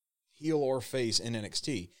people, heel or face, in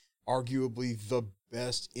NXT. Arguably the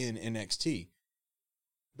best in NXT.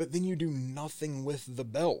 But then you do nothing with the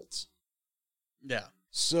belt. Yeah.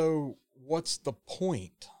 So what's the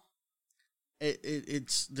point?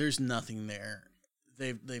 It's there's nothing there.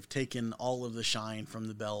 They've taken all of the shine from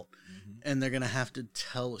the belt, and they're gonna have to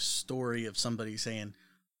tell a story of somebody saying,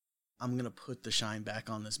 "I'm gonna put the shine back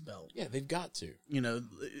on this belt." Yeah, they've got to. You know,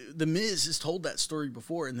 the Miz has told that story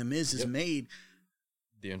before, and the Miz has made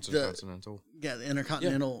The Intercontinental. the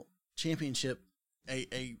Intercontinental Championship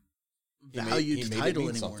a valued He made it title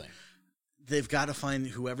mean anymore. something. They've got to find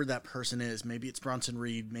whoever that person is. Maybe it's Bronson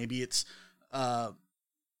Reed. Maybe it's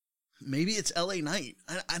LA Knight.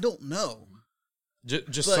 I don't know. Just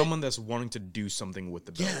But- someone that's wanting to do something with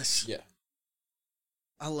the belt. Yes. Yeah.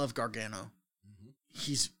 I love Gargano.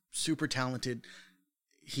 He's super talented.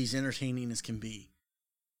 He's entertaining as can be.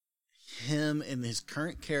 Him and his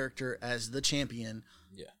current character as the champion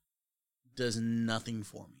does nothing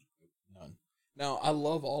for me. None. Now, I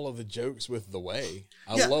love all of the jokes with The Way.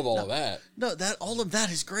 I Yeah, love all no. of that. No, all of that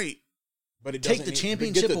is great. But it Take doesn't the mean-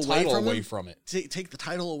 championship get the away title from away him. from it. Take the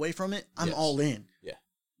title away from it. I'm Yes. all in. Yeah.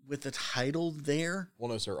 With the title there, Well,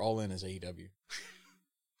 no, sir. All in is AEW.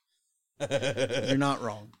 you're not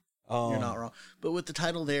wrong. You're Um, not wrong. But with the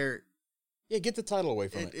title there, Yeah, get the title away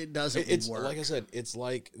from it. it doesn't It's work. like I said, it's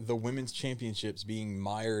like the women's championships being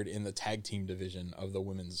mired in the tag team division of the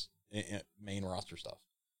women's main roster stuff.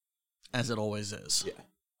 As it always is.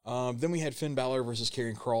 Yeah. Then we had Finn Balor versus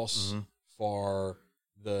Karrion Kross for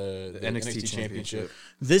the NXT championship.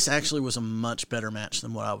 This actually was a much better match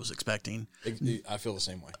than what I was expecting. I feel the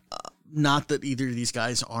same way. Not that either of these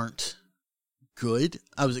guys aren't good.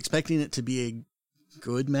 I was expecting it to be a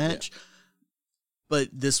good match, but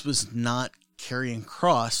this was not Karrion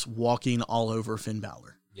Kross walking all over Finn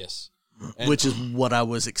Balor, Yes. which is what I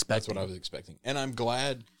was That's expecting. what I was expecting. And I'm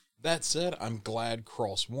glad, that said, I'm glad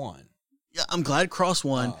Kross won. Yeah, I'm glad Kross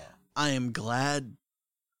won. Uh, I am glad,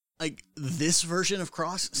 like, this version of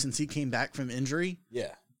Kross, since he came back from injury,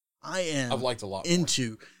 Yeah. I am I've liked a lot more.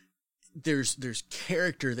 into. There's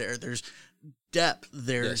character there. There's depth.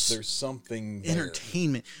 Yes, There's something there.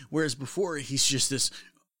 entertainment. Whereas before, he's just this,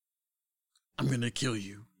 I'm going to kill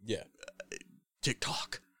you. Yeah.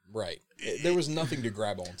 TikTok. Right. There was nothing to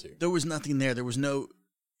grab onto. There was nothing there. There was no,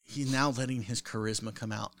 he's now letting his charisma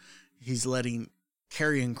come out. He's letting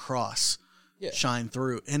Karrion Kross shine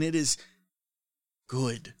through. And it is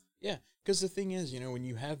good. Yeah. Because the thing is, when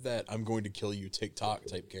you have that I'm going to kill you TikTok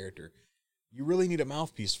type character, you really need a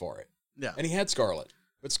mouthpiece for it. Yeah. And he had Scarlett.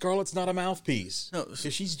 But Scarlett's not a mouthpiece. No.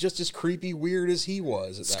 Because she's just as creepy weird as he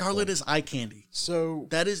was at that Scarlett point. is eye candy. So,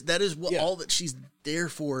 That is what Yeah. all that she's there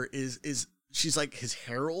for is she's like his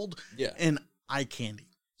herald yeah. and eye candy.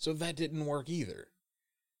 So that didn't work either.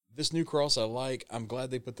 This new Kross I like. I'm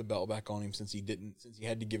glad they put the belt back on him since he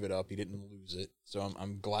had to give it up. He didn't lose it. So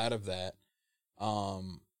I'm glad of that.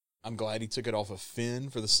 I'm glad he took it off of Finn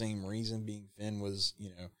for the same reason, being Finn was,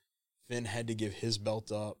 Finn had to give his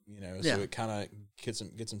belt up, so it kind of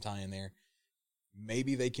gets some tie in there.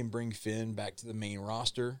 Maybe they can bring Finn back to the main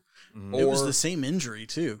roster. It was the same injury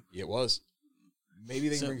too. It was. Maybe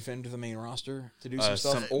they can So- bring Finn to the main roster to do some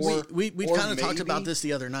stuff. some- Or we or kind of talked maybe- about this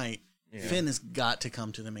the other night. Yeah. Finn has got to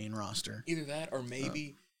come to the main roster. Either that, or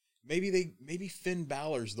maybe Finn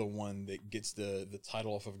Balor's the one that gets the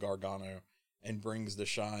title off of Gargano and brings the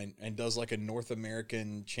shine and does like a North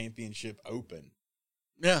American Championship Open.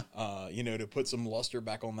 Yeah. To put some luster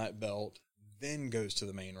back on that belt, then goes to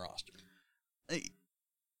the main roster.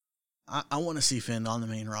 I want to see Finn on the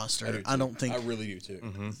main roster. do I too. don't think I really do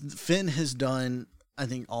too. Finn has done, I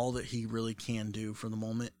think, all that he really can do for the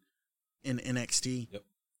moment in NXT. Yep.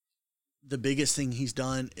 The biggest thing he's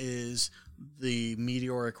done is the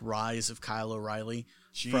meteoric rise of Kyle O'Reilly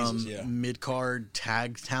from yeah. mid-card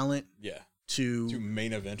tag talent Yeah. to To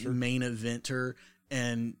main eventer. main eventer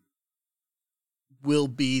and will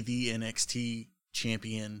be the NXT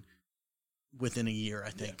champion within a year,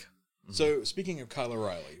 I think. So speaking of Kyle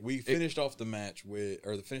O'Reilly, we finished off the match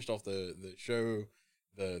finished off the show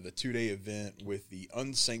the 2-day event with the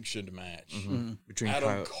unsanctioned match. Between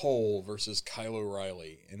Adam Cole versus Kyle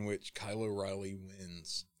O'Reilly, in which Kyle O'Reilly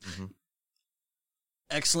wins.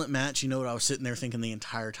 Excellent match. You know what I was sitting there thinking the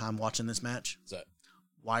entire time watching this match? What's that?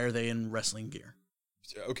 Why are they in wrestling gear?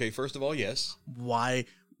 Okay, first of all, yes. Why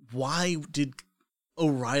did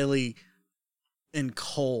O'Reilly and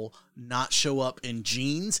Cole not show up in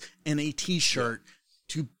jeans and a t-shirt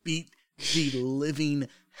to beat the living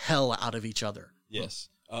hell out of each other? Yes.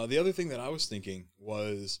 The other thing that I was thinking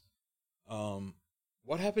was,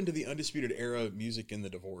 what happened to the Undisputed Era music in the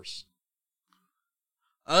divorce?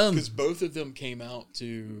 Because both of them came out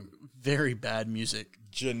to very bad music,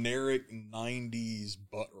 generic 90s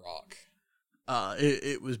butt rock.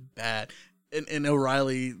 It was bad. And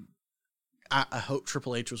O'Reilly, I hope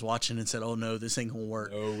Triple H was watching and said, "Oh no, this ain't gonna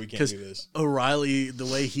work." Oh, we can't do this. O'Reilly, the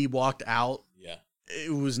way he walked out, yeah,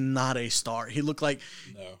 it was not a star. He looked like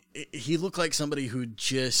somebody who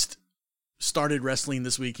just started wrestling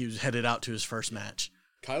this week. He was headed out to his first match.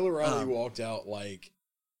 Kyle O'Reilly walked out like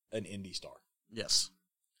an indie star. Yes.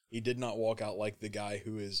 He did not walk out like the guy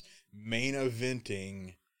who is main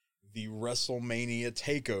eventing the WrestleMania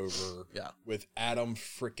takeover with Adam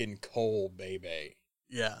frickin' Cole, baby.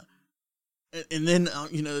 Yeah. And then,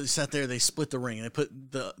 they sat there, they split the ring, and they put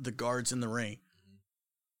the guards in the ring.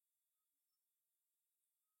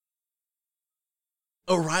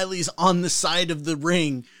 O'Reilly's on the side of the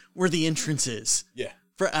ring where the entrance is. Yeah.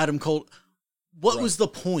 For Adam Cole. What was the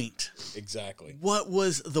point? Exactly. What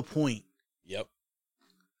was the point? Yep.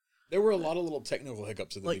 There were a lot of little technical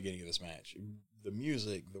hiccups at the beginning of this match. The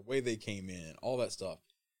music, the way they came in, all that stuff.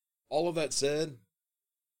 All of that said,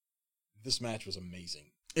 this match was amazing.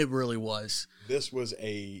 It really was. This was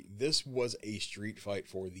a street fight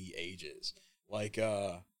for the ages. Like,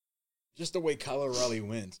 just the way Kyle O'Reilly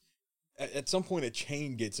wins. At some point, a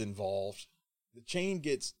chain gets involved. The chain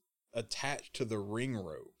gets attached to the ring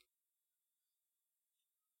rope.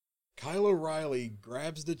 Kyle O'Reilly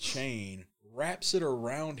grabs the chain, wraps it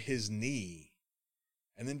around his knee,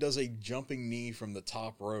 and then does a jumping knee from the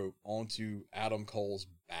top rope onto Adam Cole's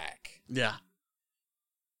back. Yeah.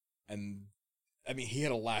 And, I mean, he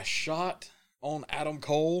had a last shot on Adam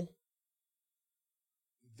Cole.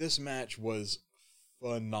 This match was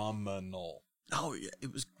phenomenal. Oh, yeah,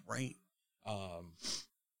 it was great.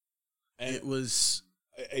 And it was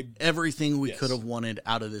everything we could have wanted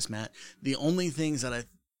out of this match. The only things that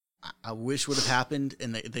I wish would have happened,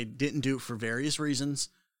 and they didn't do it for various reasons.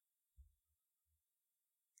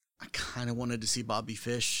 I kind of wanted to see Bobby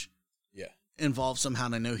Fish involved somehow,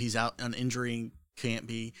 and I know he's out on injury and can't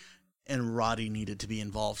be, and Roddy needed to be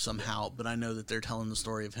involved somehow, but I know that they're telling the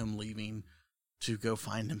story of him leaving to go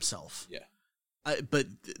find himself. Yeah. But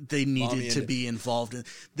they needed to be involved.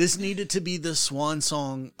 This needed to be the swan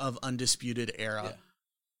song of Undisputed Era. Yeah.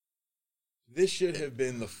 This should have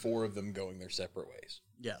been the four of them going their separate ways.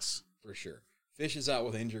 Yes. For sure. Fish is out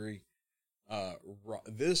with injury.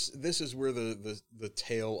 This is where the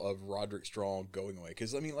tale of Roderick Strong going away.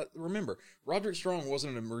 Because, I mean, remember, Roderick Strong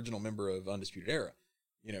wasn't an original member of Undisputed Era.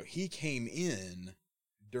 You know, he came in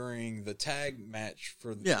during the tag match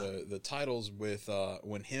for the titles with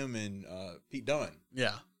when him and Pete Dunne.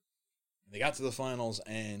 Yeah. They got to the finals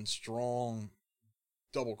and Strong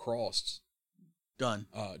double-crossed Dunne.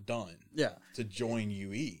 Yeah. To join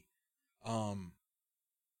UE.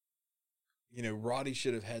 You know, Roddy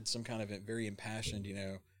should have had some kind of a very impassioned,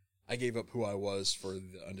 I gave up who I was for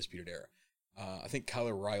the Undisputed Era. I think Kyle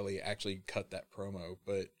O'Reilly actually cut that promo,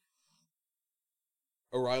 but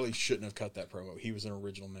O'Reilly shouldn't have cut that promo. He was an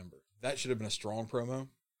original member. That should have been a Strong promo.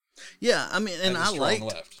 Yeah, I mean, and I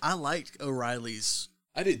liked O'Reilly's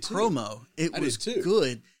I did too. promo. It was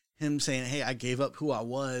good. Him saying, "Hey, I gave up who I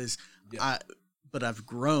was, but I've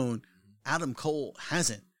grown." Adam Cole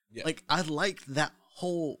hasn't. Yeah. Like, I liked that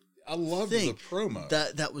whole I loved thing. the promo.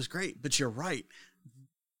 That was great. But you're right.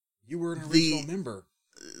 You were an original member.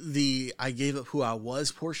 The I gave up who I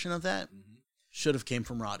was portion of that should have came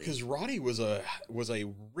from Roddy. Because Roddy was a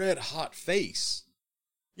red hot face.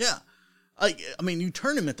 Yeah. I mean, you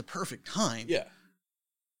turn him at the perfect time. Yeah.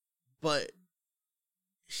 But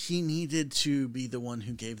he needed to be the one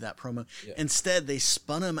who gave that promo. Yeah. Instead, they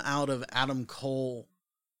spun him out of Adam Cole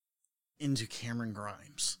into Cameron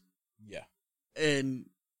Grimes. Yeah. And,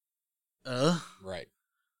 right.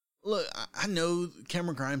 Look, I know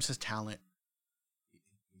Cameron Grimes has talent.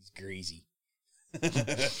 He's greasy.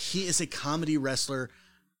 He is a comedy wrestler.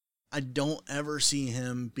 I don't ever see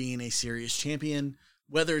him being a serious champion,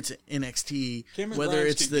 whether it's NXT, Cameron whether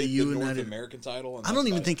Grimes it's could the get United North American title. And I don't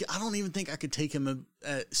even think I could take him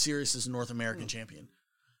serious as North American champion.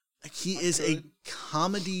 Like, he is a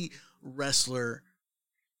comedy wrestler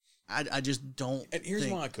I just don't. And here's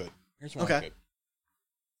think... why I could. Here's why I could.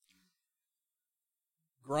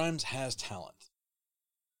 Grimes has talent.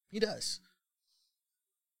 He does.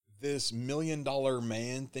 This $1 million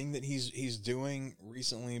man thing that he's doing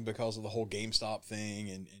recently because of the whole GameStop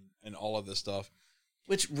thing and all of this stuff.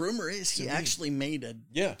 Which rumor is he actually made a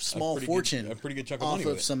small fortune, a pretty good chunk of off money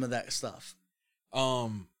with of some of that stuff.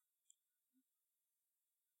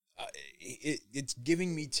 It's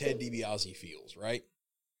giving me Ted DiBiase feels, right?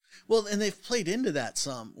 Well, and they've played into that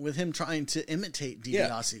some with him trying to imitate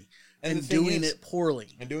DiBiase and doing it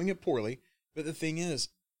poorly. But the thing is,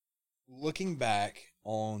 looking back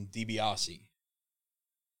on DiBiase,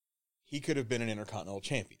 he could have been an Intercontinental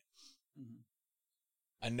Champion. Mm-hmm.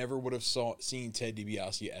 I never would have seen Ted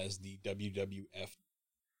DiBiase as the WWF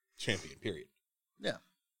Champion, period. Yeah.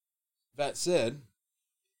 That said,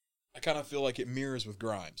 I kind of feel like it mirrors with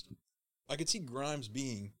Grimes. I could see Grimes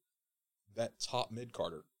being that top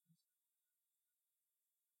mid-carder.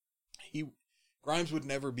 Grimes would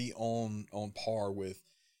never be on par with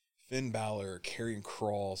Finn Balor, Karrion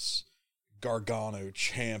Kross, Gargano,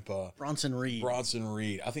 Ciampa, Bronson Reed.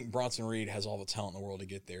 I think Bronson Reed has all the talent in the world to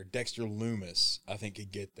get there. Dexter Lumis, I think,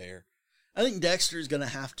 could get there. I think Dexter's going to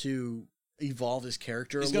have to evolve his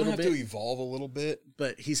character a little bit. He's going to have to evolve a little bit.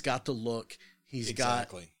 But he's got the look. He's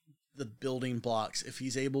got the building blocks. If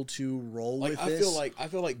he's able to roll with this. I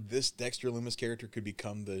feel like this Dexter Lumis character could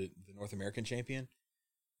become the North American champion.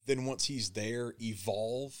 Then once he's there,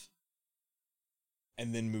 evolve,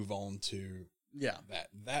 and then move on to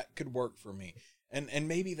that could work for me. And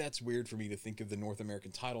maybe that's weird for me to think of the North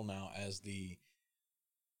American title now as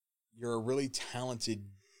you're a really talented,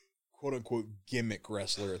 quote unquote, gimmick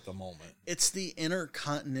wrestler at the moment. It's the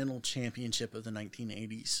Intercontinental Championship of the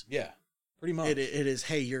 1980s. Yeah, pretty much. It is,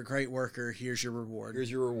 hey, you're a great worker. Here's your reward. Here's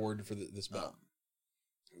your reward for this belt.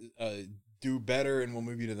 Do better, and we'll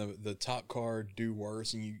move you to the top card. Do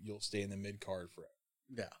worse, and you'll stay in the mid card forever.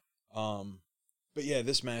 Yeah. But yeah,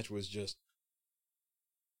 this match was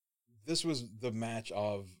the match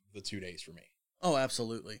of the 2 days for me. Oh,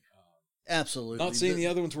 absolutely. Absolutely. Not saying the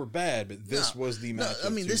other ones were bad, but this was the match. I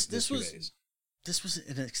mean, this was days. This was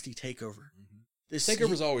an NXT Takeover. Mm-hmm. This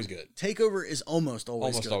Takeover's always good. Takeover is almost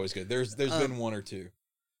always good. There's been one or two,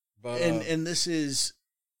 but and this is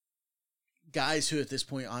guys who at this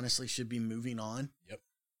point honestly should be moving on. Yep.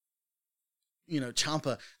 You know,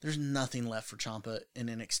 Ciampa, there's nothing left for Ciampa in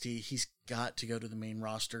NXT. He's got to go to the main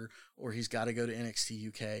roster, or he's got to go to NXT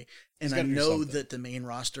UK. And I know that the main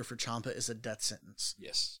roster for Ciampa is a death sentence.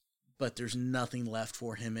 Yes. But there's nothing left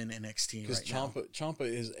for him in NXT right now. Because Ciampa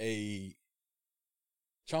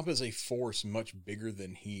is a force much bigger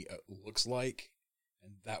than he looks like,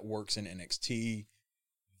 and that works in NXT.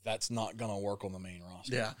 That's not going to work on the main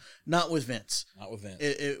roster. Yeah, not with Vince. Not with Vince.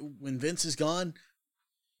 When Vince is gone,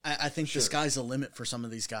 I think the sky's the limit for some of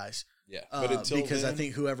these guys. Yeah, but until because then, I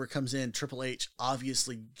think whoever comes in, Triple H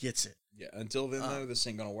obviously gets it. Yeah, until then, though, this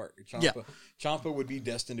ain't going to work. Ciampa would be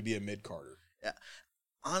destined to be a mid-carder. Yeah.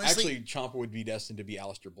 Honestly, actually, Ciampa would be destined to be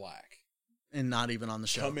Aleister Black. And not even on the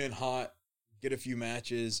show. Come in hot, get a few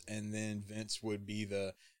matches, and then Vince would be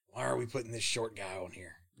why are we putting this short guy on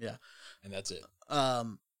here? Yeah. And that's it.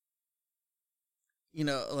 You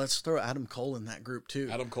know, let's throw Adam Cole in that group too.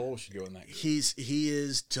 Adam Cole should go in that group. He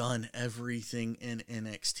has done everything in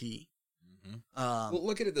NXT. Mm-hmm. Well,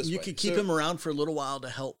 look at it this way. You could keep him around for a little while to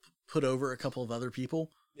help put over a couple of other people.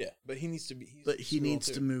 Yeah, but he needs to be. He needs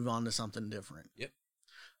to move on to something different. Yep.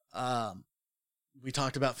 We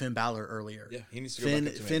talked about Finn Balor earlier. Yeah, he needs to go back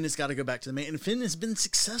to Finn has got to go back to the main, and Finn has been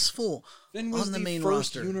successful on the main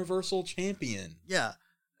first roster. Universal Champion. Yeah,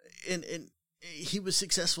 and he was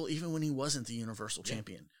successful even when he wasn't the Universal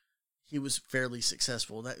Champion. He was fairly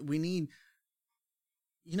successful. That we need.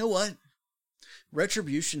 You know what?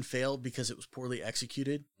 Retribution failed because it was poorly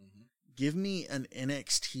executed. Mm-hmm. Give me an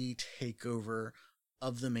NXT takeover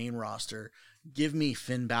of the main roster. Give me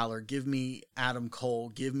Finn Balor. Give me Adam Cole.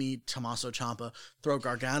 Give me Tommaso Ciampa. Throw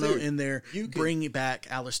Gargano in there. Bring back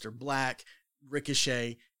Aleister Black,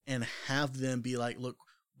 Ricochet, and have them be like, look,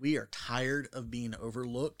 we are tired of being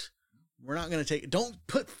overlooked. We're not going to take it. Don't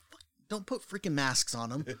put freaking masks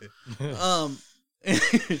on them.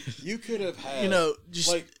 You could have had,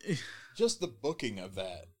 just the booking of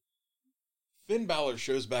that. Finn Balor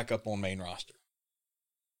shows back up on main roster.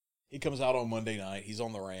 He comes out on Monday night. He's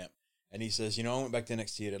on the ramp. And he says, I went back to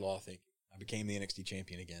NXT. I did a lot of thinking. I became the NXT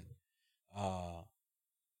champion again.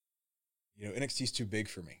 NXT's too big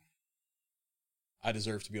for me. I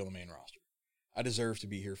deserve to be on the main roster. I deserve to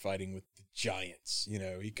be here fighting with the giants.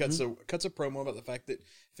 He cuts a promo about the fact that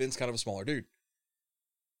Finn's kind of a smaller dude.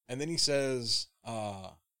 And then he says,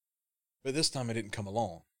 but this time I didn't come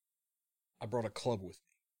alone. I brought a club with me.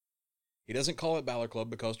 He doesn't call it Balor Club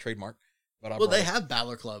because trademark. But they have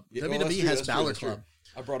Balor Club. Yeah, WWE has Balor Club.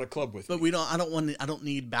 I brought a club with me. But we don't. I don't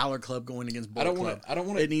need Balor Club going against Bullet Club. I don't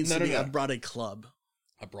want it. Needs to be. I brought a club.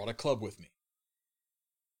 I brought a club with me.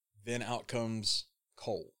 Then out comes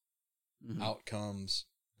Cole. Mm-hmm. Out comes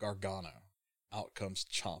Gargano. Out comes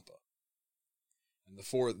Ciampa. And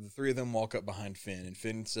the three of them walk up behind Finn, and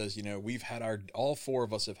Finn says, all four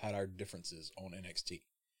of us have had our differences on NXT.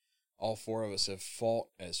 All four of us have fought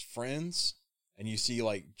as friends, and you see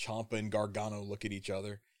like Ciampa and Gargano look at each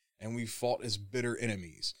other, and we fought as bitter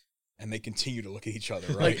enemies, and they continue to look at each other,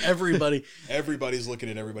 right? Like everybody's looking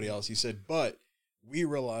at everybody else. He said, but we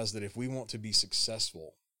realize that if we want to be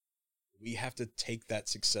successful, we have to take that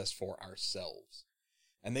success for ourselves.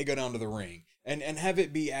 And they go down to the ring and have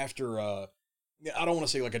it be after, I don't want to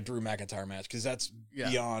say like a Drew McIntyre match, because that's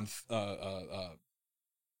beyond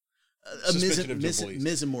suspension of disbelief.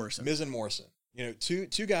 Miz and Morrison. Miz and Morrison.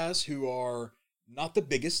 Two guys who are not the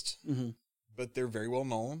biggest, but they're very well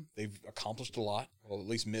known. They've accomplished a lot. Well, at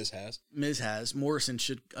least Miz has. Morrison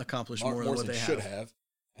should accomplish more than what they should have.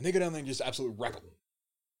 And they go down there and just absolutely wreck them.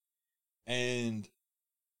 And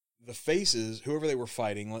the faces, whoever they were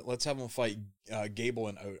fighting, let's have them fight Gable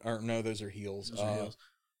and or no, those are heels.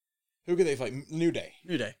 Who could they fight? New Day.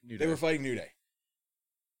 They were fighting New Day.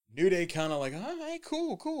 New Day kind of like, oh, hey,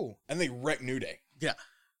 cool. And they wreck New Day. Yeah.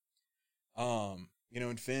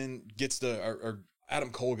 And Finn gets or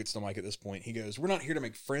Adam Cole gets the mic at this point. He goes, we're not here to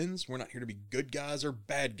make friends. We're not here to be good guys or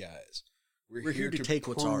bad guys. We're here to take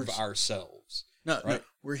what's ours. Ourselves. No,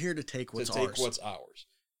 we're here to take what's ours.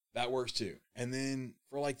 That works too. And then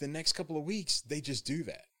for like the next couple of weeks, they just do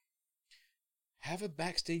that. Have a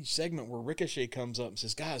backstage segment where Ricochet comes up and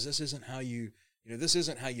says, guys, this isn't how you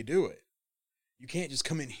do it. You can't just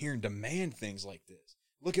come in here and demand things like this.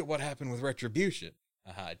 Look at what happened with Retribution.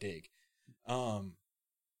 I dig.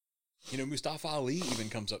 Mustafa Ali even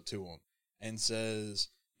comes up to him and says,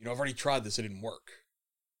 I've already tried this. It didn't work.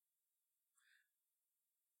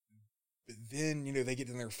 But then, they get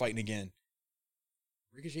in there fighting again.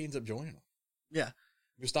 Ricochet ends up joining them. Yeah.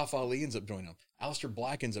 Mustafa Ali ends up joining them. Aleister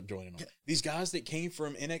Black ends up joining them. Yeah. These guys that came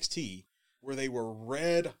from NXT where they were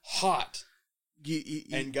red hot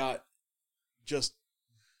and got just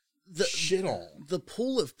shit on. The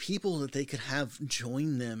pool of people that they could have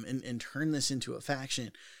join them and turn this into a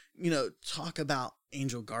faction. Talk about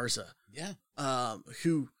Angel Garza. Yeah.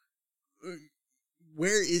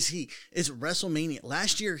 Where is he? It's WrestleMania.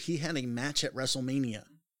 Last year he had a match at WrestleMania.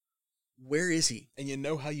 Where is he? And you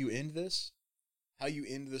know how you end this? How you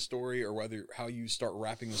end the story, or how you start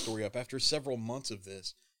wrapping the story up after several months of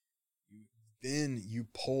this. Then you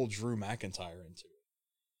pull Drew McIntyre into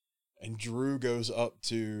it. And Drew goes up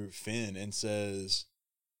to Finn and says,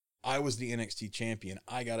 I was the NXT champion.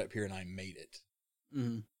 I got up here and I made it.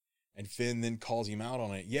 Mm-hmm. And Finn then calls him out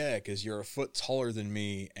on it. Yeah, because you're a foot taller than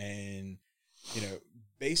me. And,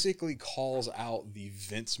 basically calls out the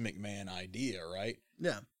Vince McMahon idea, right?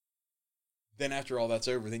 Yeah. Then after all that's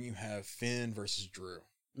over, then you have Finn versus Drew.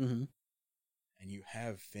 Mm-hmm. And you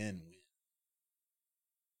have Finn win.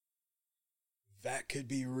 That could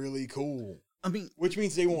be really cool. I mean, which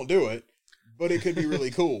means they won't do it, but it could be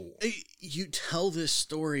really cool. You tell this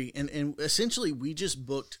story, and essentially we just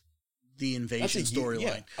booked the Invasion storyline.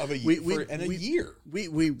 Yeah, of a year. A year. We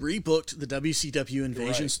rebooked the WCW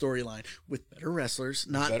Invasion storyline with better wrestlers.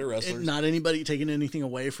 Not anybody taking anything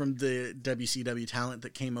away from the WCW talent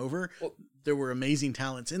that came over. Well, there were amazing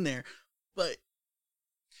talents in there, but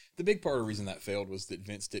the big part of the reason that failed was that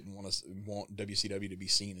Vince didn't want WCW to be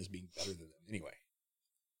seen as being better than them anyway.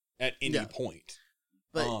 At any point.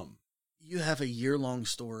 But you have a year-long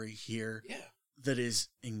story here that is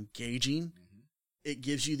engaging. Mm-hmm. It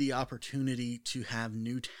gives you the opportunity to have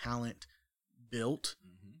new talent built.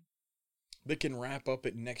 Mm-hmm. That can wrap up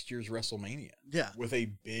at next year's WrestleMania. Yeah. With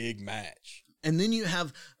a big match. And then you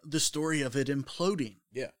have the story of it imploding.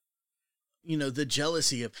 Yeah. The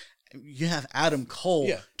jealousy of... You have Adam Cole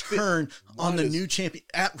turn on the new champion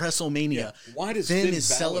at WrestleMania. Yeah. Why does Finn Finn is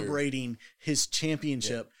Balor celebrating his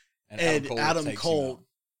championship, and Adam Cole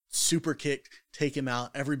super kicked, take him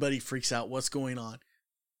out. Everybody freaks out. What's going on?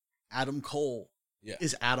 Adam Cole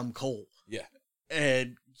is Adam Cole. Yeah,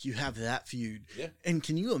 and you have that feud. Yeah, and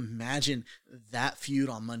can you imagine that feud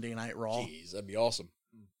on Monday Night Raw? Jeez, that'd be awesome.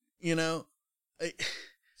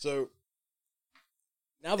 So.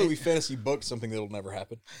 Now that we fantasy booked something that'll never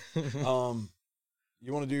happen,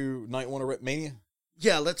 you want to do night one of Mania?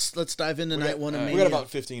 Yeah, let's dive into night one of Mania. We got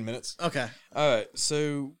about 15 minutes. Okay. All right.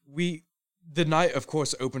 So the night, of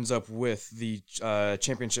course, opens up with the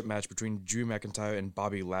championship match between Drew McIntyre and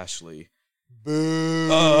Bobby Lashley. Boo.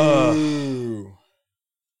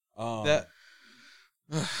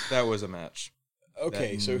 That was a match.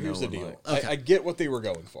 Okay, that so here's the no one deal. liked. Okay. I get what they were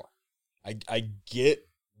going for. I get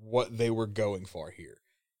what they were going for here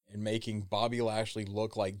in making Bobby Lashley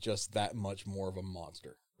look like just that much more of a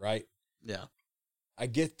monster, right? Yeah. I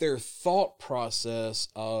get their thought process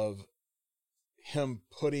of him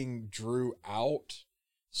putting Drew out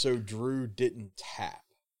so Drew didn't tap.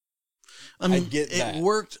 I mean, get that. it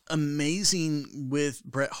worked amazing with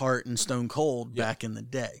Bret Hart and Stone Cold back in the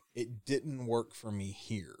day. It didn't work for me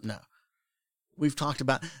here. No. We've talked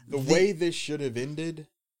about The way this should have ended,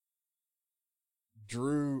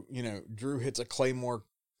 Drew hits a Claymore,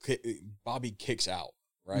 Bobby kicks out,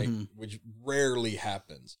 right? Which rarely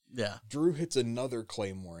happens. Yeah. Drew hits another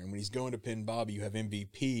Claymore, and when he's going to pin Bobby, you have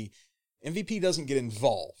MVP. MVP doesn't get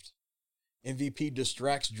involved. MVP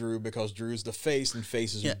distracts Drew because Drew's the face, and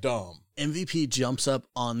faces are dumb. MVP jumps up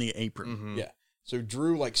on the apron. Mm-hmm. Yeah. So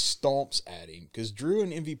Drew like stomps at him because Drew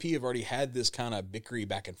and MVP have already had this kind of bickery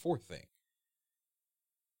back and forth thing.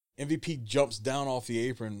 MVP jumps down off the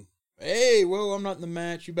apron. Hey, whoa, I'm not in the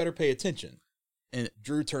match. You better pay attention. And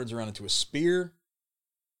Drew turns around into a spear.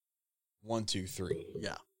 1, 2, 3.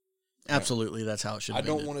 yeah. Absolutely. That's how it should I have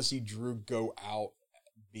don't ended. want to see Drew go out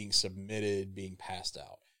being submitted, being passed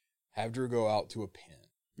out. Have Drew go out to a pin.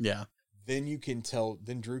 Yeah. Then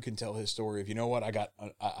Drew can tell his story of, you know what,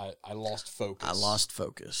 I lost focus. I lost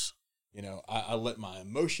focus. You know, I let my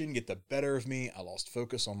emotion get the better of me. I lost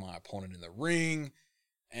focus on my opponent in the ring.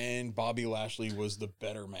 And Bobby Lashley was the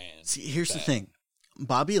better man. See, here's the thing.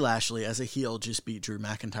 Bobby Lashley as a heel just beat Drew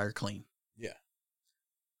McIntyre clean. Yeah.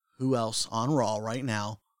 Who else on Raw right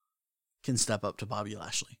now can step up to Bobby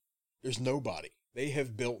Lashley? There's nobody. They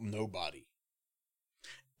have built nobody.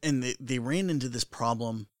 And they ran into this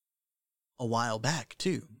problem a while back,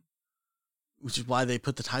 too. Which is why they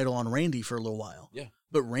put the title on Randy for a little while. Yeah.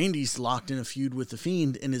 But Randy's locked in a feud with The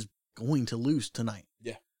Fiend and is going to lose tonight.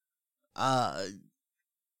 Yeah.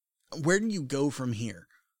 Where do you go from here?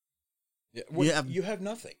 Yeah. Well, you have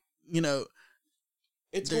nothing. You know,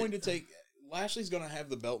 It's going to take... Lashley's going to have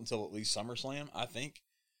the belt until at least SummerSlam, I think.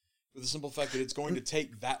 For the simple fact that it's going to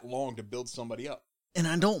take that long to build somebody up. and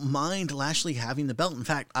I don't mind Lashley having the belt. In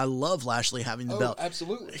fact, I love Lashley having the belt.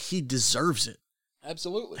 Absolutely. He deserves it.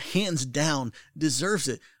 Absolutely. Hands down, deserves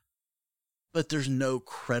it. But there's no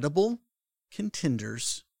credible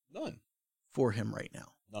contenders None. for him right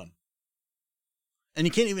now. None. And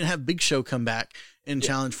you can't even have Big Show come back and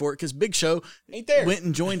challenge for it because Big Show Ain't there. went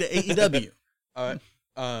and joined AEW.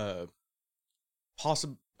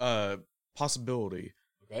 Possibility.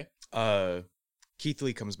 Okay. Keith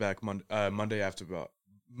Lee comes back Monday after Raw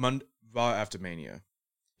after Mania.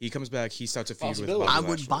 He comes back. He starts a feud with Bobby I Lashley.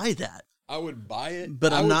 would buy that. I would buy it.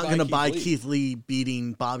 But I'm not going to buy Lee. Keith Lee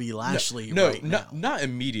beating Bobby Lashley No, right now. not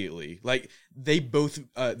immediately. Like they both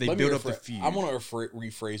Let me build up the feud. I want to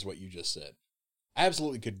rephrase what you just said. I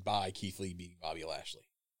absolutely could buy Keith Lee beating Bobby Lashley.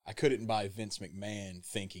 I couldn't buy Vince McMahon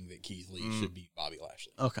thinking that Keith Lee should beat Bobby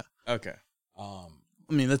Lashley. Okay. Um,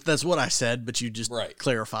 I mean, that's what I said, but you just Right.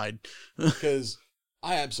 clarified. because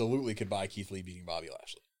I absolutely could buy Keith Lee beating Bobby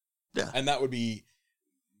Lashley. Yeah. And that would be,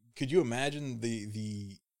 could you imagine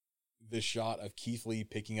the shot of Keith Lee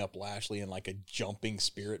picking up Lashley in like a jumping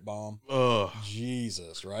spirit bomb? Ugh.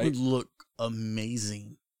 Jesus, right? Would look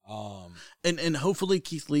amazing. Um, And hopefully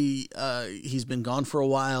Keith Lee, he's been gone for a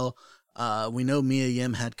while. We know Mia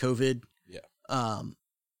Yim had COVID. Yeah.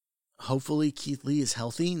 Hopefully Keith Lee is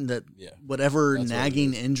healthy and that Yeah. whatever That's what it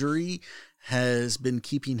nagging is. injury has been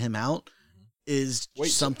keeping him out is Wait,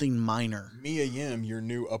 something minor. Mia Yim, your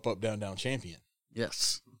new up, down, down champion.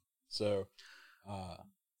 Yes. So,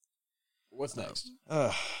 what's next?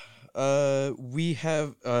 We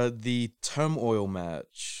have the turmoil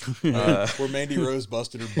match. Where Mandy Rose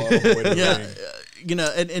busted her butt on the way to the Yeah.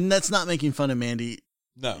 ring. And that's not making fun of Mandy.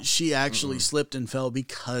 No. She actually slipped and fell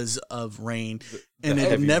because of rain. And the it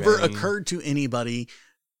heavy never rain. occurred to anybody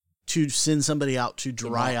to send somebody out to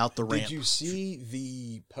dry out the ramp. Did you see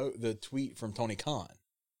the tweet from Tony Khan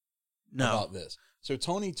No. about this? So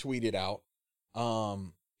Tony tweeted out,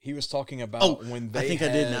 he was talking about when they I think I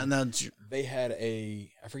did. Now, they had I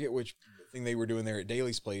forget which thing they were doing there at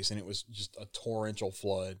Daly's place, and it was just a torrential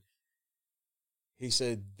flood. He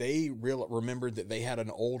said they remembered that they had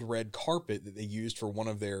an old red carpet that they used for one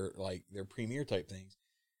of their premiere type things,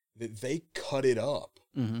 that they cut it up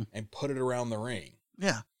and put it around the ring.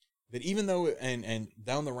 yeah. That even though and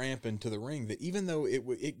down the ramp into the ring, that even though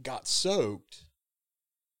it got soaked,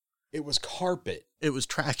 it was carpet. It was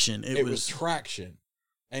traction. It was traction.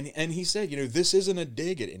 And he said, this isn't a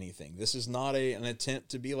dig at anything. This is not an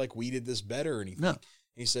attempt to be like we did this better or anything. No.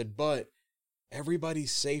 He said, but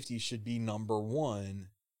everybody's safety should be number one.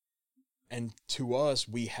 And to us,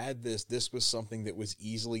 we had this. This was something that was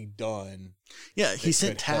easily done. Yeah, he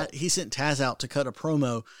sent Taz out to cut a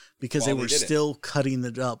promo because they were still cutting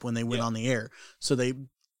it up when they went on the air. So they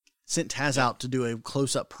sent Taz out to do a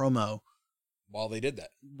close-up promo while they did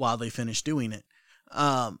that. While they finished doing it.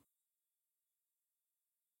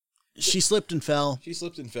 She slipped and fell.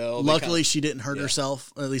 Luckily, she didn't hurt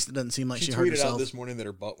herself. Or at least it doesn't seem like she hurt herself. She tweeted out this morning that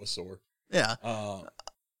her butt was sore. Yeah.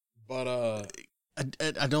 But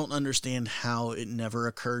I don't understand how it never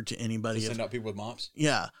occurred to anybody to send out people with mops.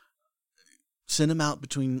 Yeah, send them out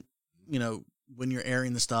between when you're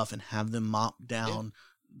airing the stuff and have them mop down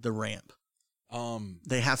the ramp.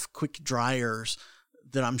 They have quick dryers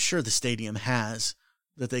that I'm sure the stadium has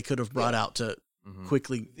that they could have brought out to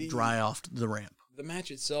quickly dry off the ramp. The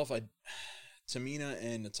match itself, Tamina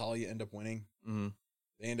and Natalya end up winning. Mm-hmm.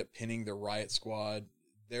 They end up pinning the Riot Squad.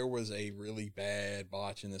 There was a really bad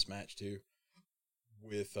botch in this match too,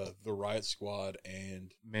 with the Riot Squad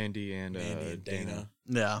and Mandy and Dana.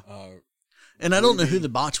 Yeah. And I don't know who the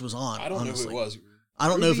botch was on. I don't know who it was. I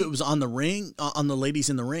don't know if it was on the ring, on the ladies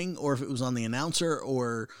in the ring, or if it was on the announcer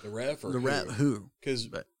or the ref or who. Because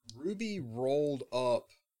Ruby rolled up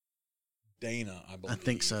Dana, I believe. I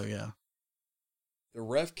think so, yeah. The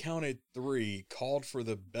ref counted 3, called for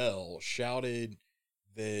the bell, shouted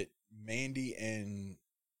that Mandy and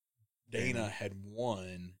Dana had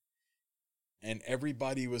won. And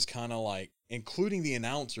everybody was kind of like, including the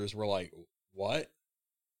announcers, were like, what?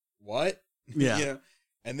 Yeah.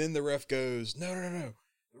 And then the ref goes, no. The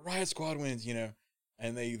Riot Squad wins,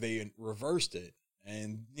 and they reversed it.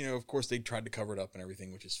 And, of course, they tried to cover it up and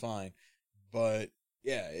everything, which is fine. But,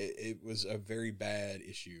 yeah, it was a very bad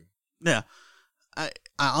issue. Yeah. I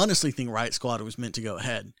honestly think Riot Squad was meant to go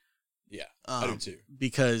ahead. Yeah, I do too.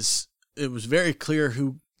 Because it was very clear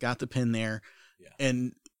who got the pin there. Yeah.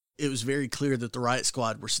 And it was very clear that the Riot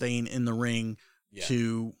Squad were staying in the ring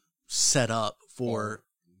to set up for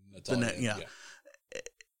the next. Yeah.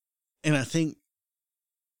 And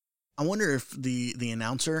I wonder if the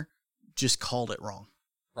announcer just called it wrong.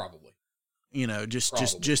 Probably.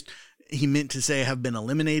 Just he meant to say have been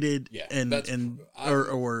eliminated. Yeah. I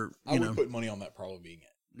would put money on that probably being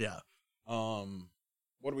it. Yeah.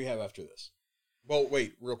 What do we have after this? Well,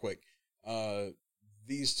 wait, real quick.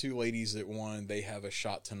 These two ladies that won, they have a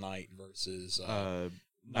shot tonight versus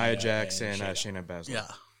Nia Jax and Shayna Baszler.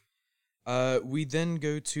 Yeah. We then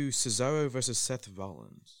go to Cesaro versus Seth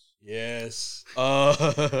Rollins. Yes.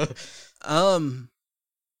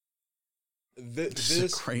 This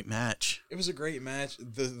is a great match. It was a great match.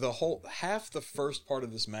 The whole half the first part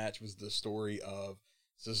of this match was the story of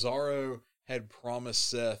Cesaro had promised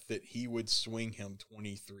Seth that he would swing him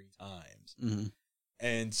 23 times. Mm-hmm.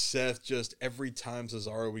 And Seth just, every time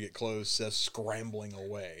Cesaro would get close, Seth scrambling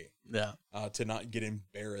away. Yeah. To not get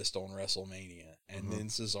embarrassed on WrestleMania. And then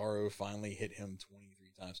Cesaro finally hit him 23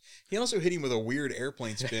 times. He also hit him with a weird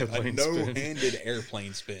airplane spin, a no-handed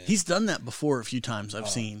airplane spin. He's done that before a few times I've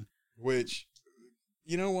seen. Which,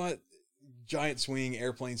 you know what? Giant swing,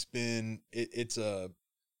 airplane spin, it's a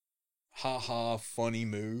ha-ha funny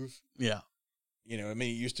move. Yeah. It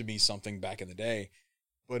used to be something back in the day.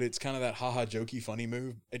 But it's kind of that ha-ha jokey funny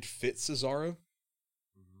move. It fits Cesaro.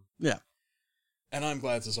 Yeah. And I'm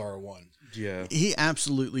glad Cesaro won. Yeah. He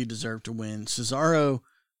absolutely deserved to win. Cesaro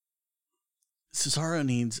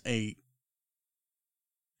needs a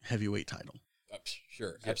heavyweight title.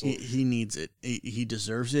 Sure, absolutely. He needs it. He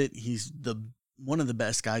deserves it. He's one of the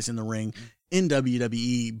best guys in the ring in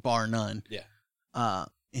WWE, bar none. Yeah. And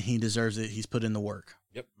he deserves it. He's put in the work.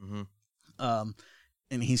 Yep. Mm-hmm.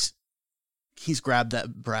 And he's grabbed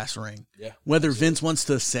that brass ring. Yeah. Whether Vince wants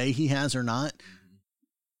to say he has or not,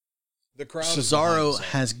 the crowd. Cesaro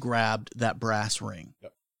has grabbed that brass ring.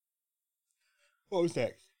 Yep. What was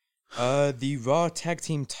next? The Raw Tag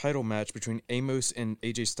Team title match between Amos and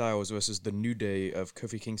AJ Styles versus the New Day of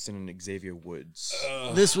Kofi Kingston and Xavier Woods.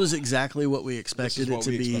 This was exactly what we expected it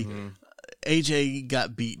to be. AJ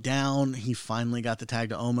got beat down. He finally got the tag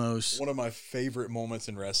to Omos. One of my favorite moments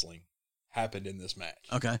in wrestling happened in this match.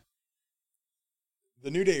 Okay.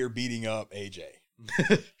 The New Day are beating up AJ.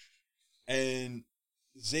 And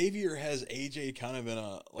Xavier has AJ kind of in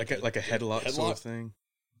a headlock sort of thing.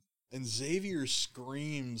 And Xavier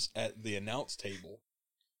screams at the announce table,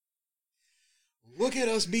 "Look at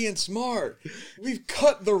us being smart. We've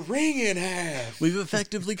cut the ring in half. We've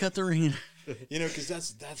effectively cut the ring." Because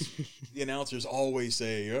that's the announcers always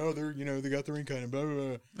say, "Oh, they got the ring cut and blah blah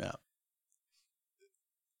blah." Yeah.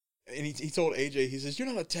 And he told AJ, he says, "You're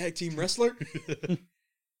not a tag team wrestler."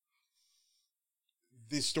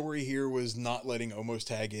 The story here was not letting Omos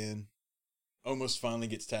tag in. Almost finally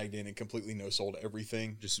gets tagged in and completely no-sold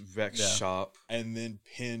everything. Just wrecked Yeah. sharp. And then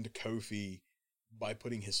pinned Kofi by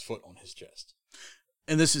putting his foot on his chest.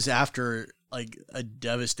 And this is after like a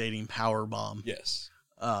devastating power bomb. Yes.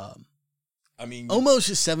 I mean, Omos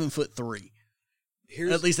is 7'3".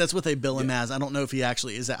 here's At least that's what they bill him as. I don't know if he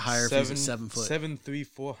actually is that higher. If he's at 7 foot. 7'3",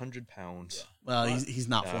 400 pounds. Well, he's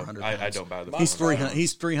not No, 400 I pounds. don't buy the. He's 400 300. pounds.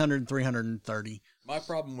 He's 300, 330. my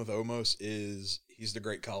problem with Omos is he's the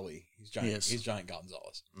Great Khali. He's giant. He is. He's Giant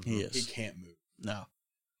Gonzalez. He He is. can't move. No.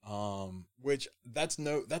 Which that's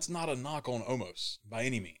not a knock on Omos by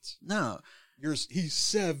any means. No. He's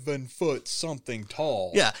 7 foot something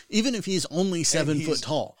tall. Yeah. Even if he's only 7 he's- foot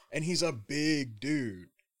tall. And he's a big dude.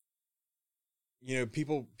 You know,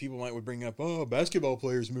 people would bring up, oh, basketball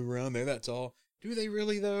players move around, they're that tall. Do they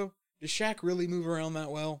really though? Does Shaq really move around that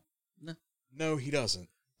well? No. No, he doesn't.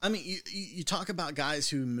 I mean, you talk about guys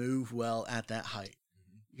who move well at that height.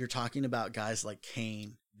 You're talking about guys like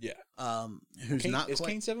Kane. Yeah. Who's Kane, not is quite.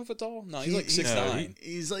 Kane 7 foot tall? No, He- he's like he- 6'9".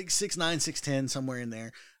 He's like 6'9", 6'10", somewhere in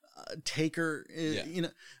there. Taker, Yeah. you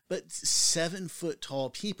know, but 7 foot tall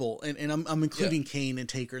people, and I'm including Kane and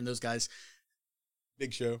Taker and those guys.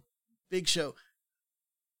 Big Show. Big Show.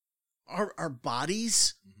 Our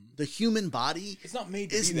bodies, the human body, It's not made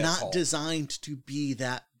to is be that not tall. designed to be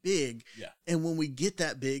that big. Yeah. And when we get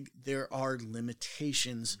that big, there are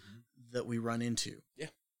limitations that we run into. Yeah.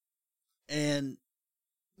 And,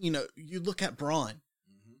 you know, you look at Braun.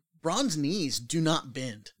 Braun's knees do not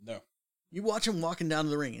bend. No. You watch him walking down to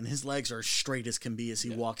the ring, and his legs are as straight as can be as he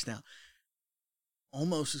walks down.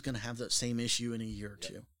 Almost is going to have that same issue in a year or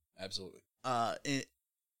two. Absolutely.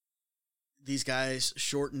 These guys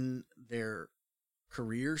shorten their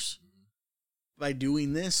careers by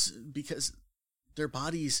doing this because their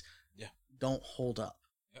bodies don't hold up.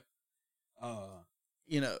 Yep.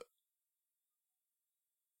 You know,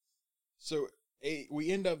 So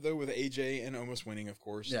we end up though with AJ and Omos winning. Of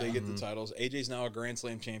course, Yeah. they get the titles. AJ's now a Grand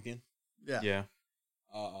Slam champion Yeah.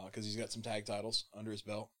 because he's got some tag titles under his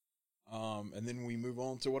belt. And then we move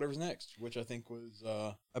on to whatever's next, which I think was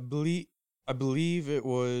I believe it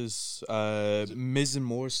was Miz and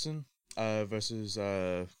Morrison versus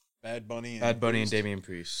Bad Bunny. Bad Bunny and Priest. Damian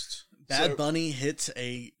Priest. Bad So- Bunny hits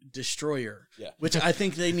a destroyer, Yeah. which I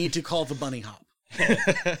think they need to call the bunny hop.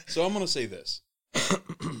 So I'm going to say this.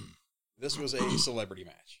 This was a celebrity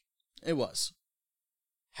match. It was.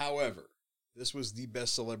 However, this was the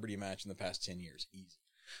best celebrity match in the past 10 years. Easy.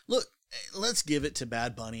 Look, let's give it to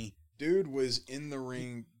Bad Bunny Dude was in the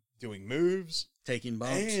ring doing moves, taking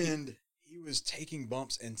bumps. and he was taking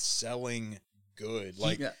bumps and selling good.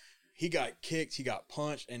 Like, Yeah. he got kicked, he got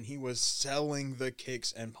punched, and he was selling the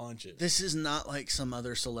kicks and punches. This is not like some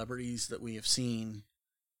other celebrities that we have seen.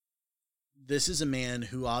 This is a man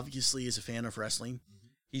who obviously is a fan of wrestling,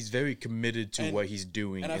 He's very committed to And- what he's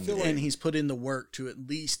doing. and I in feel the like- and he's put in the work to at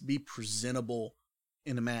least be presentable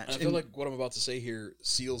in a match. And I feel like what I'm about to say here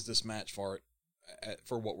seals this match for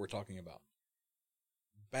what we're talking about.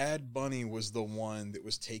 Bad Bunny was the one that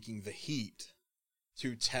was taking the heat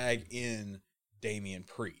to tag in Damian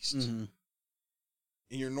Priest. Mhm.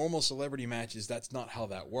 In your normal celebrity matches, that's not how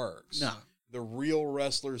that works. No. The real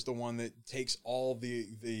wrestler's the one that takes all the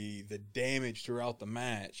damage throughout the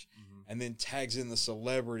match and then tags in the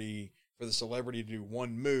celebrity for the celebrity to do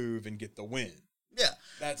one move and get the win. Yeah.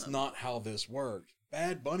 That's not how this worked.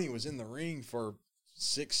 Bad Bunny was in the ring for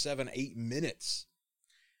 6, 7, 8 minutes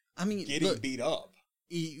I mean, getting look, beat up.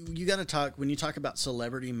 you got to talk, when you talk about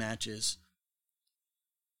celebrity matches,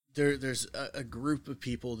 there's a group of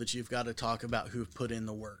people that you've got to talk about who've put in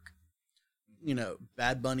the work. You know,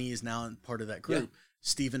 Bad Bunny is now part of that group.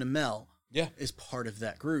 Stephen Amell Yeah. is part of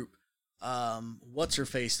that group. What's her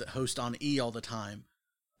face that hosts on E all the time?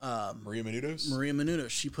 Maria Menounos? Maria Menounos.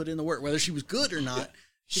 She put in the work, whether she was good or not. Yeah,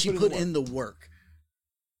 she put in the work.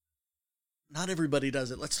 Not everybody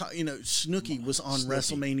does it. Let's talk. You know, Snooki was on Snooki.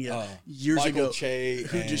 WrestleMania years Michael ago. Che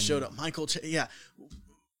who just and- showed up? Michael Che. Yeah,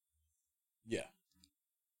 Yeah.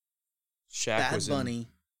 Shaq Bad was Bunny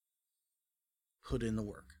put in the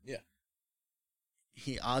work. Yeah.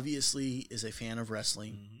 He obviously is a fan of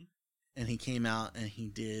wrestling, and he came out and he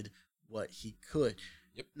did what he could.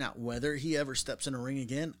 Yep. Now, whether he ever steps in a ring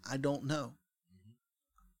again, I don't know.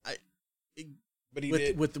 But he With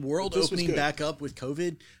did. with the world But this was opening good. back up with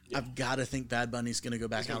COVID, Yeah. I've got to think Bad Bunny's going to go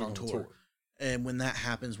back He's out gonna on go tour. And when that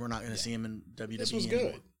happens, we're not going to see him in WWE This was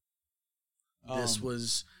anymore. good. This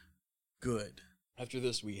was good. After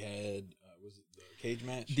this, we had was it the cage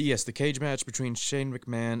match the cage match between Shane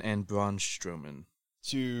McMahon and Braun Strowman.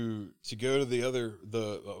 to go to the other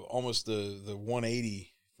almost the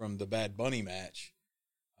 180 from the Bad Bunny match.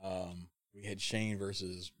 we had Shane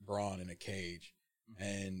versus Braun in a cage,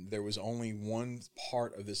 and there was only one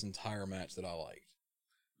part of this entire match that I liked.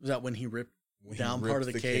 Was that when he ripped When he down ripped part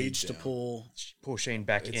of the cage to down. Pull Shane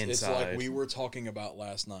back inside. It's like we were talking about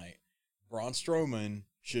last night. Braun Strowman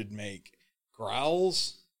should make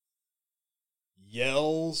growls,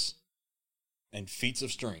 yells, and feats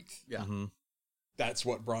of strength. Yeah. Mm-hmm. That's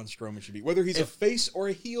what Braun Strowman should be. Whether he's a face or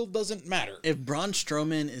a heel doesn't matter. If Braun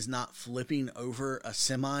Strowman is not flipping over a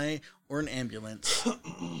semi or an ambulance,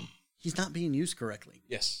 he's not being used correctly.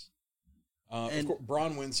 Yes. Of course,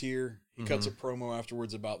 Braun wins here. He cuts a promo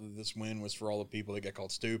afterwards about that this win was for all the people that got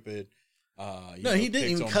called stupid. No, he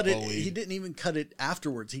didn't even cut it. He didn't even cut it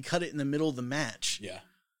afterwards. He cut it in the middle of the match. Yeah.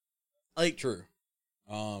 Like, True.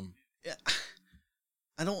 yeah,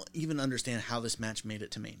 I don't even understand how this match made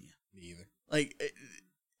it to Mania. Me either. Like,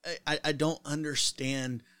 I don't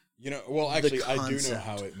understand. You know, well, actually, I do know concept.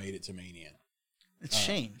 how it made it to Mania. It's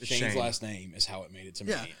Shane. Shane's last name is how it made it to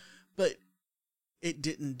Yeah, Mania. but it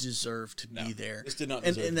didn't deserve to be No, there. this did not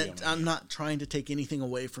And, deserve and to be that on I'm Mania. not trying to take anything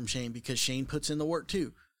away from Shane because Shane puts in the work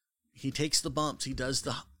too. He takes the bumps. He does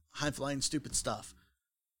the high flying stupid stuff.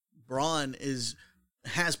 Braun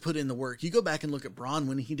has put in the work. You go back and look at Braun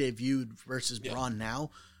when he debuted versus Braun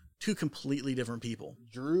now, two completely different people.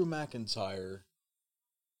 Drew McIntyre,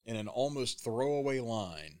 in an almost throwaway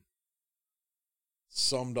line,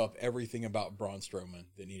 summed up everything about Braun Strowman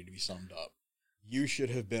that needed to be summed up. You should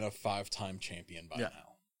have been a 5-time champion by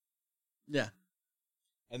now. Yeah.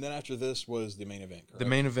 And then after this was the main event, correct? The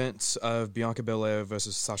main event of Bianca Belair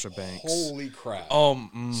versus Sasha Banks. Holy crap.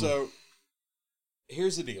 So,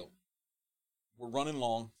 here's the deal. We're running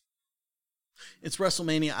long. It's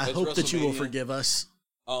WrestleMania. I hope that you will WrestleMania. forgive us.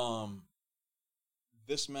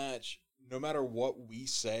 This match, no matter what we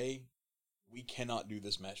say, we cannot do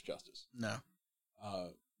this match justice. No.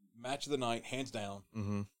 Match of the night, hands down.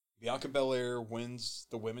 Mm-hmm. Bianca Belair wins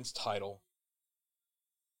the women's title,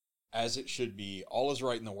 as it should be. All is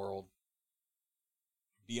right in the world.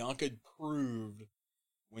 Bianca proved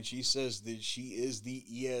when she says that she is the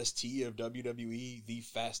EST of WWE, the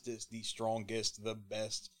fastest, the strongest, the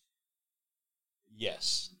best.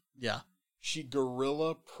 Yes. Yeah. She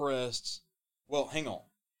gorilla pressed. Well, hang on.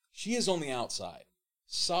 She is on the outside.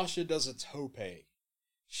 Sasha does a tope.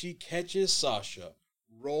 She catches Sasha,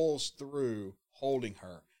 rolls through, holding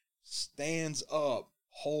her, stands up,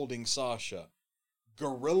 holding Sasha,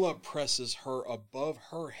 gorilla presses her above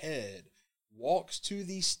her head, walks to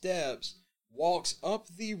the steps, walks up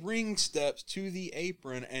the ring steps to the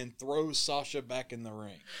apron, and throws Sasha back in the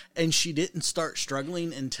ring. And she didn't start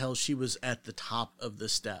struggling until she was at the top of the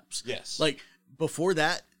steps. Yes. Like, before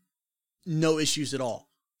that, no issues at all.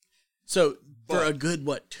 So, for a good,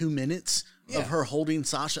 2 minutes of her holding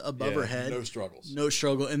Sasha above her head? No struggles. No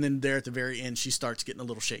struggle. And then there at the very end, she starts getting a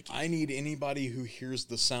little shaky. I need anybody who hears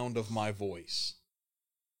the sound of my voice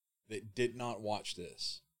that did not watch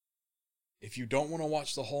this. If you don't want to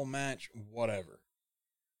watch the whole match, whatever.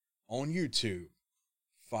 On YouTube,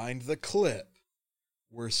 find the clip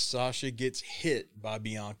where Sasha gets hit by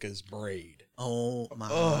Bianca's braid. Oh,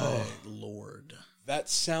 my Lord. That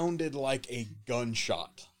sounded like a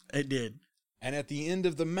gunshot. It did. And at the end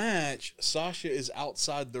of the match, Sasha is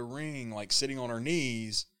outside the ring, like sitting on her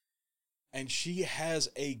knees, and she has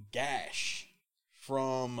a gash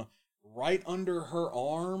from right under her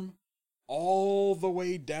arm all the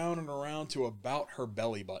way down and around to about her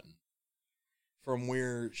belly button from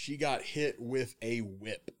where she got hit with a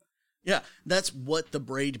whip. Yeah, that's what the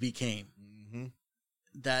braid became. Mm-hmm.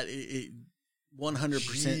 That it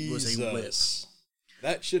 100% was a whip.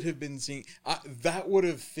 That should have been seen. That would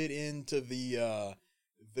have fit into the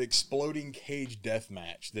exploding cage death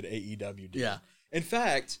match that AEW did. Yeah. In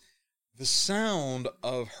fact, the sound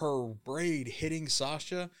of her braid hitting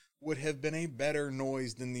Sasha would have been a better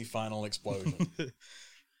noise than the final explosion.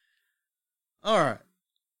 All right.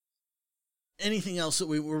 Anything else that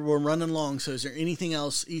we're running long? So, is there anything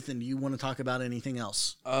else, Ethan? Do you want to talk about anything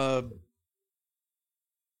else? I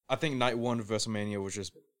think night one of WrestleMania was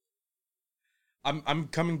just. I'm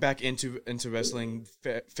coming back into wrestling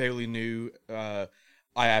fairly new. I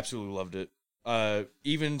absolutely loved it.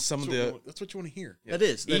 Even some that's what you want to hear. That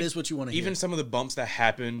is what you want to hear. Even some of the bumps that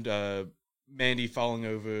happened, Mandy falling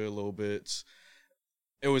over a little bit.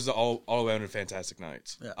 It was all around a fantastic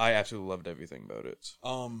night. Yeah. I absolutely loved everything about it.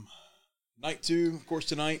 Night two, of course,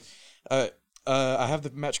 tonight. I have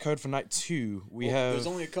the match code for night two. There's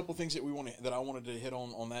only a couple things that I wanted to hit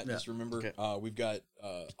on that. Yeah. Just remember, Okay. we've got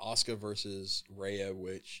Asuka versus Rhea,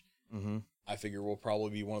 which I figure will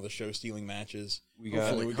probably be one of the show-stealing matches. We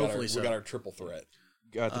got we got our triple threat.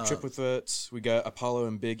 got the triple threats. We got Apollo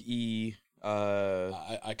and Big E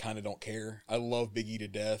I kind of don't care. I love Big E to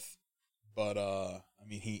death, but I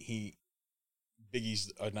mean Big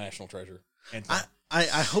E's a national treasure. And I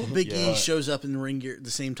hope Big Yeah. E shows up in ring gear,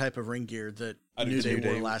 the same type of ring gear that I do New too.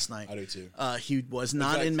 Day wore last night. I do too. He was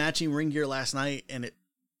not fact- in matching ring gear last night, and it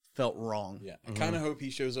felt wrong. Yeah, I kind of hope he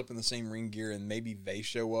shows up in the same ring gear, and maybe they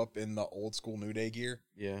show up in the old school New Day gear.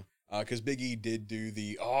 Yeah. Because Big E did do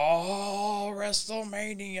the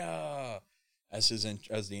WrestleMania as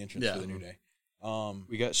the entrance Yeah. for the New Day.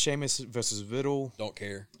 We got Sheamus versus Riddle. Don't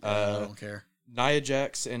care. I don't care. Nia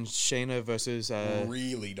Jax and Shayna versus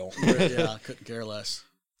Really don't care. Yeah, I couldn't care less.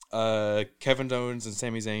 Kevin Owens and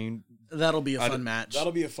Sami Zayn. That'll be a fun match.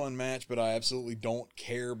 That'll be a fun match, but I absolutely don't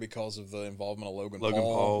care because of the involvement of Logan Logan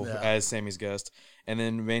Paul Yeah. as Sammy's guest, and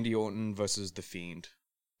then Randy Orton versus The Fiend.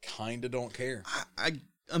 Kind of don't care.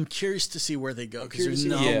 I'm curious to see where they go, I'm because there's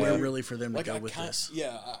curious to see- nowhere Yeah. really for them to go I with this.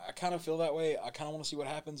 Yeah, I kind of feel that way. I kind of want to see what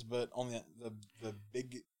happens, but on the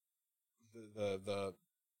big the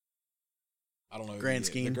I don't know Grand the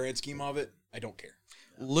scheme. grand scheme of it, I don't care.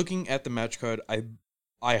 Looking at the match card, I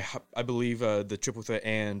believe the triple threat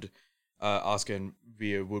and Asuka and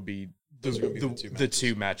Rhea would be Those are gonna be the the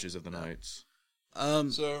two two matches of the nights.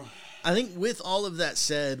 So I think with all of that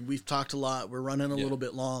said, we've talked a lot. We're running a Yeah. little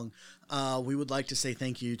bit long. We would like to say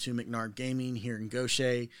thank you to McNard Gaming here in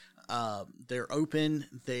Gaucher. They're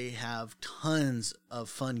open. They have tons of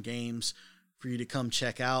fun games for you to come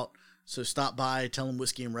check out. So stop by, tell them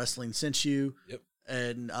Whiskey and Wrestling sent you, Yep.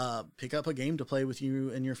 and pick up a game to play with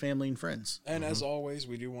you and your family and friends. And as always,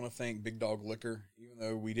 we do want to thank Big Dog Liquor, even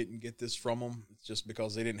though we didn't get this from them. It's just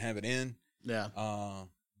because they didn't have it in. Yeah.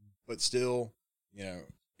 But still,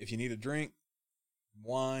 if you need a drink,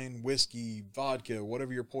 wine, whiskey, vodka,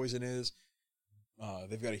 whatever your poison is,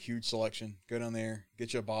 they've got a huge selection. Go down there,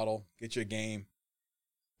 get you a bottle, get you a game,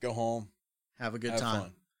 go home, Have a good have time.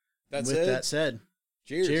 fun. That's With it. that said,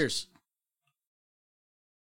 Cheers. cheers.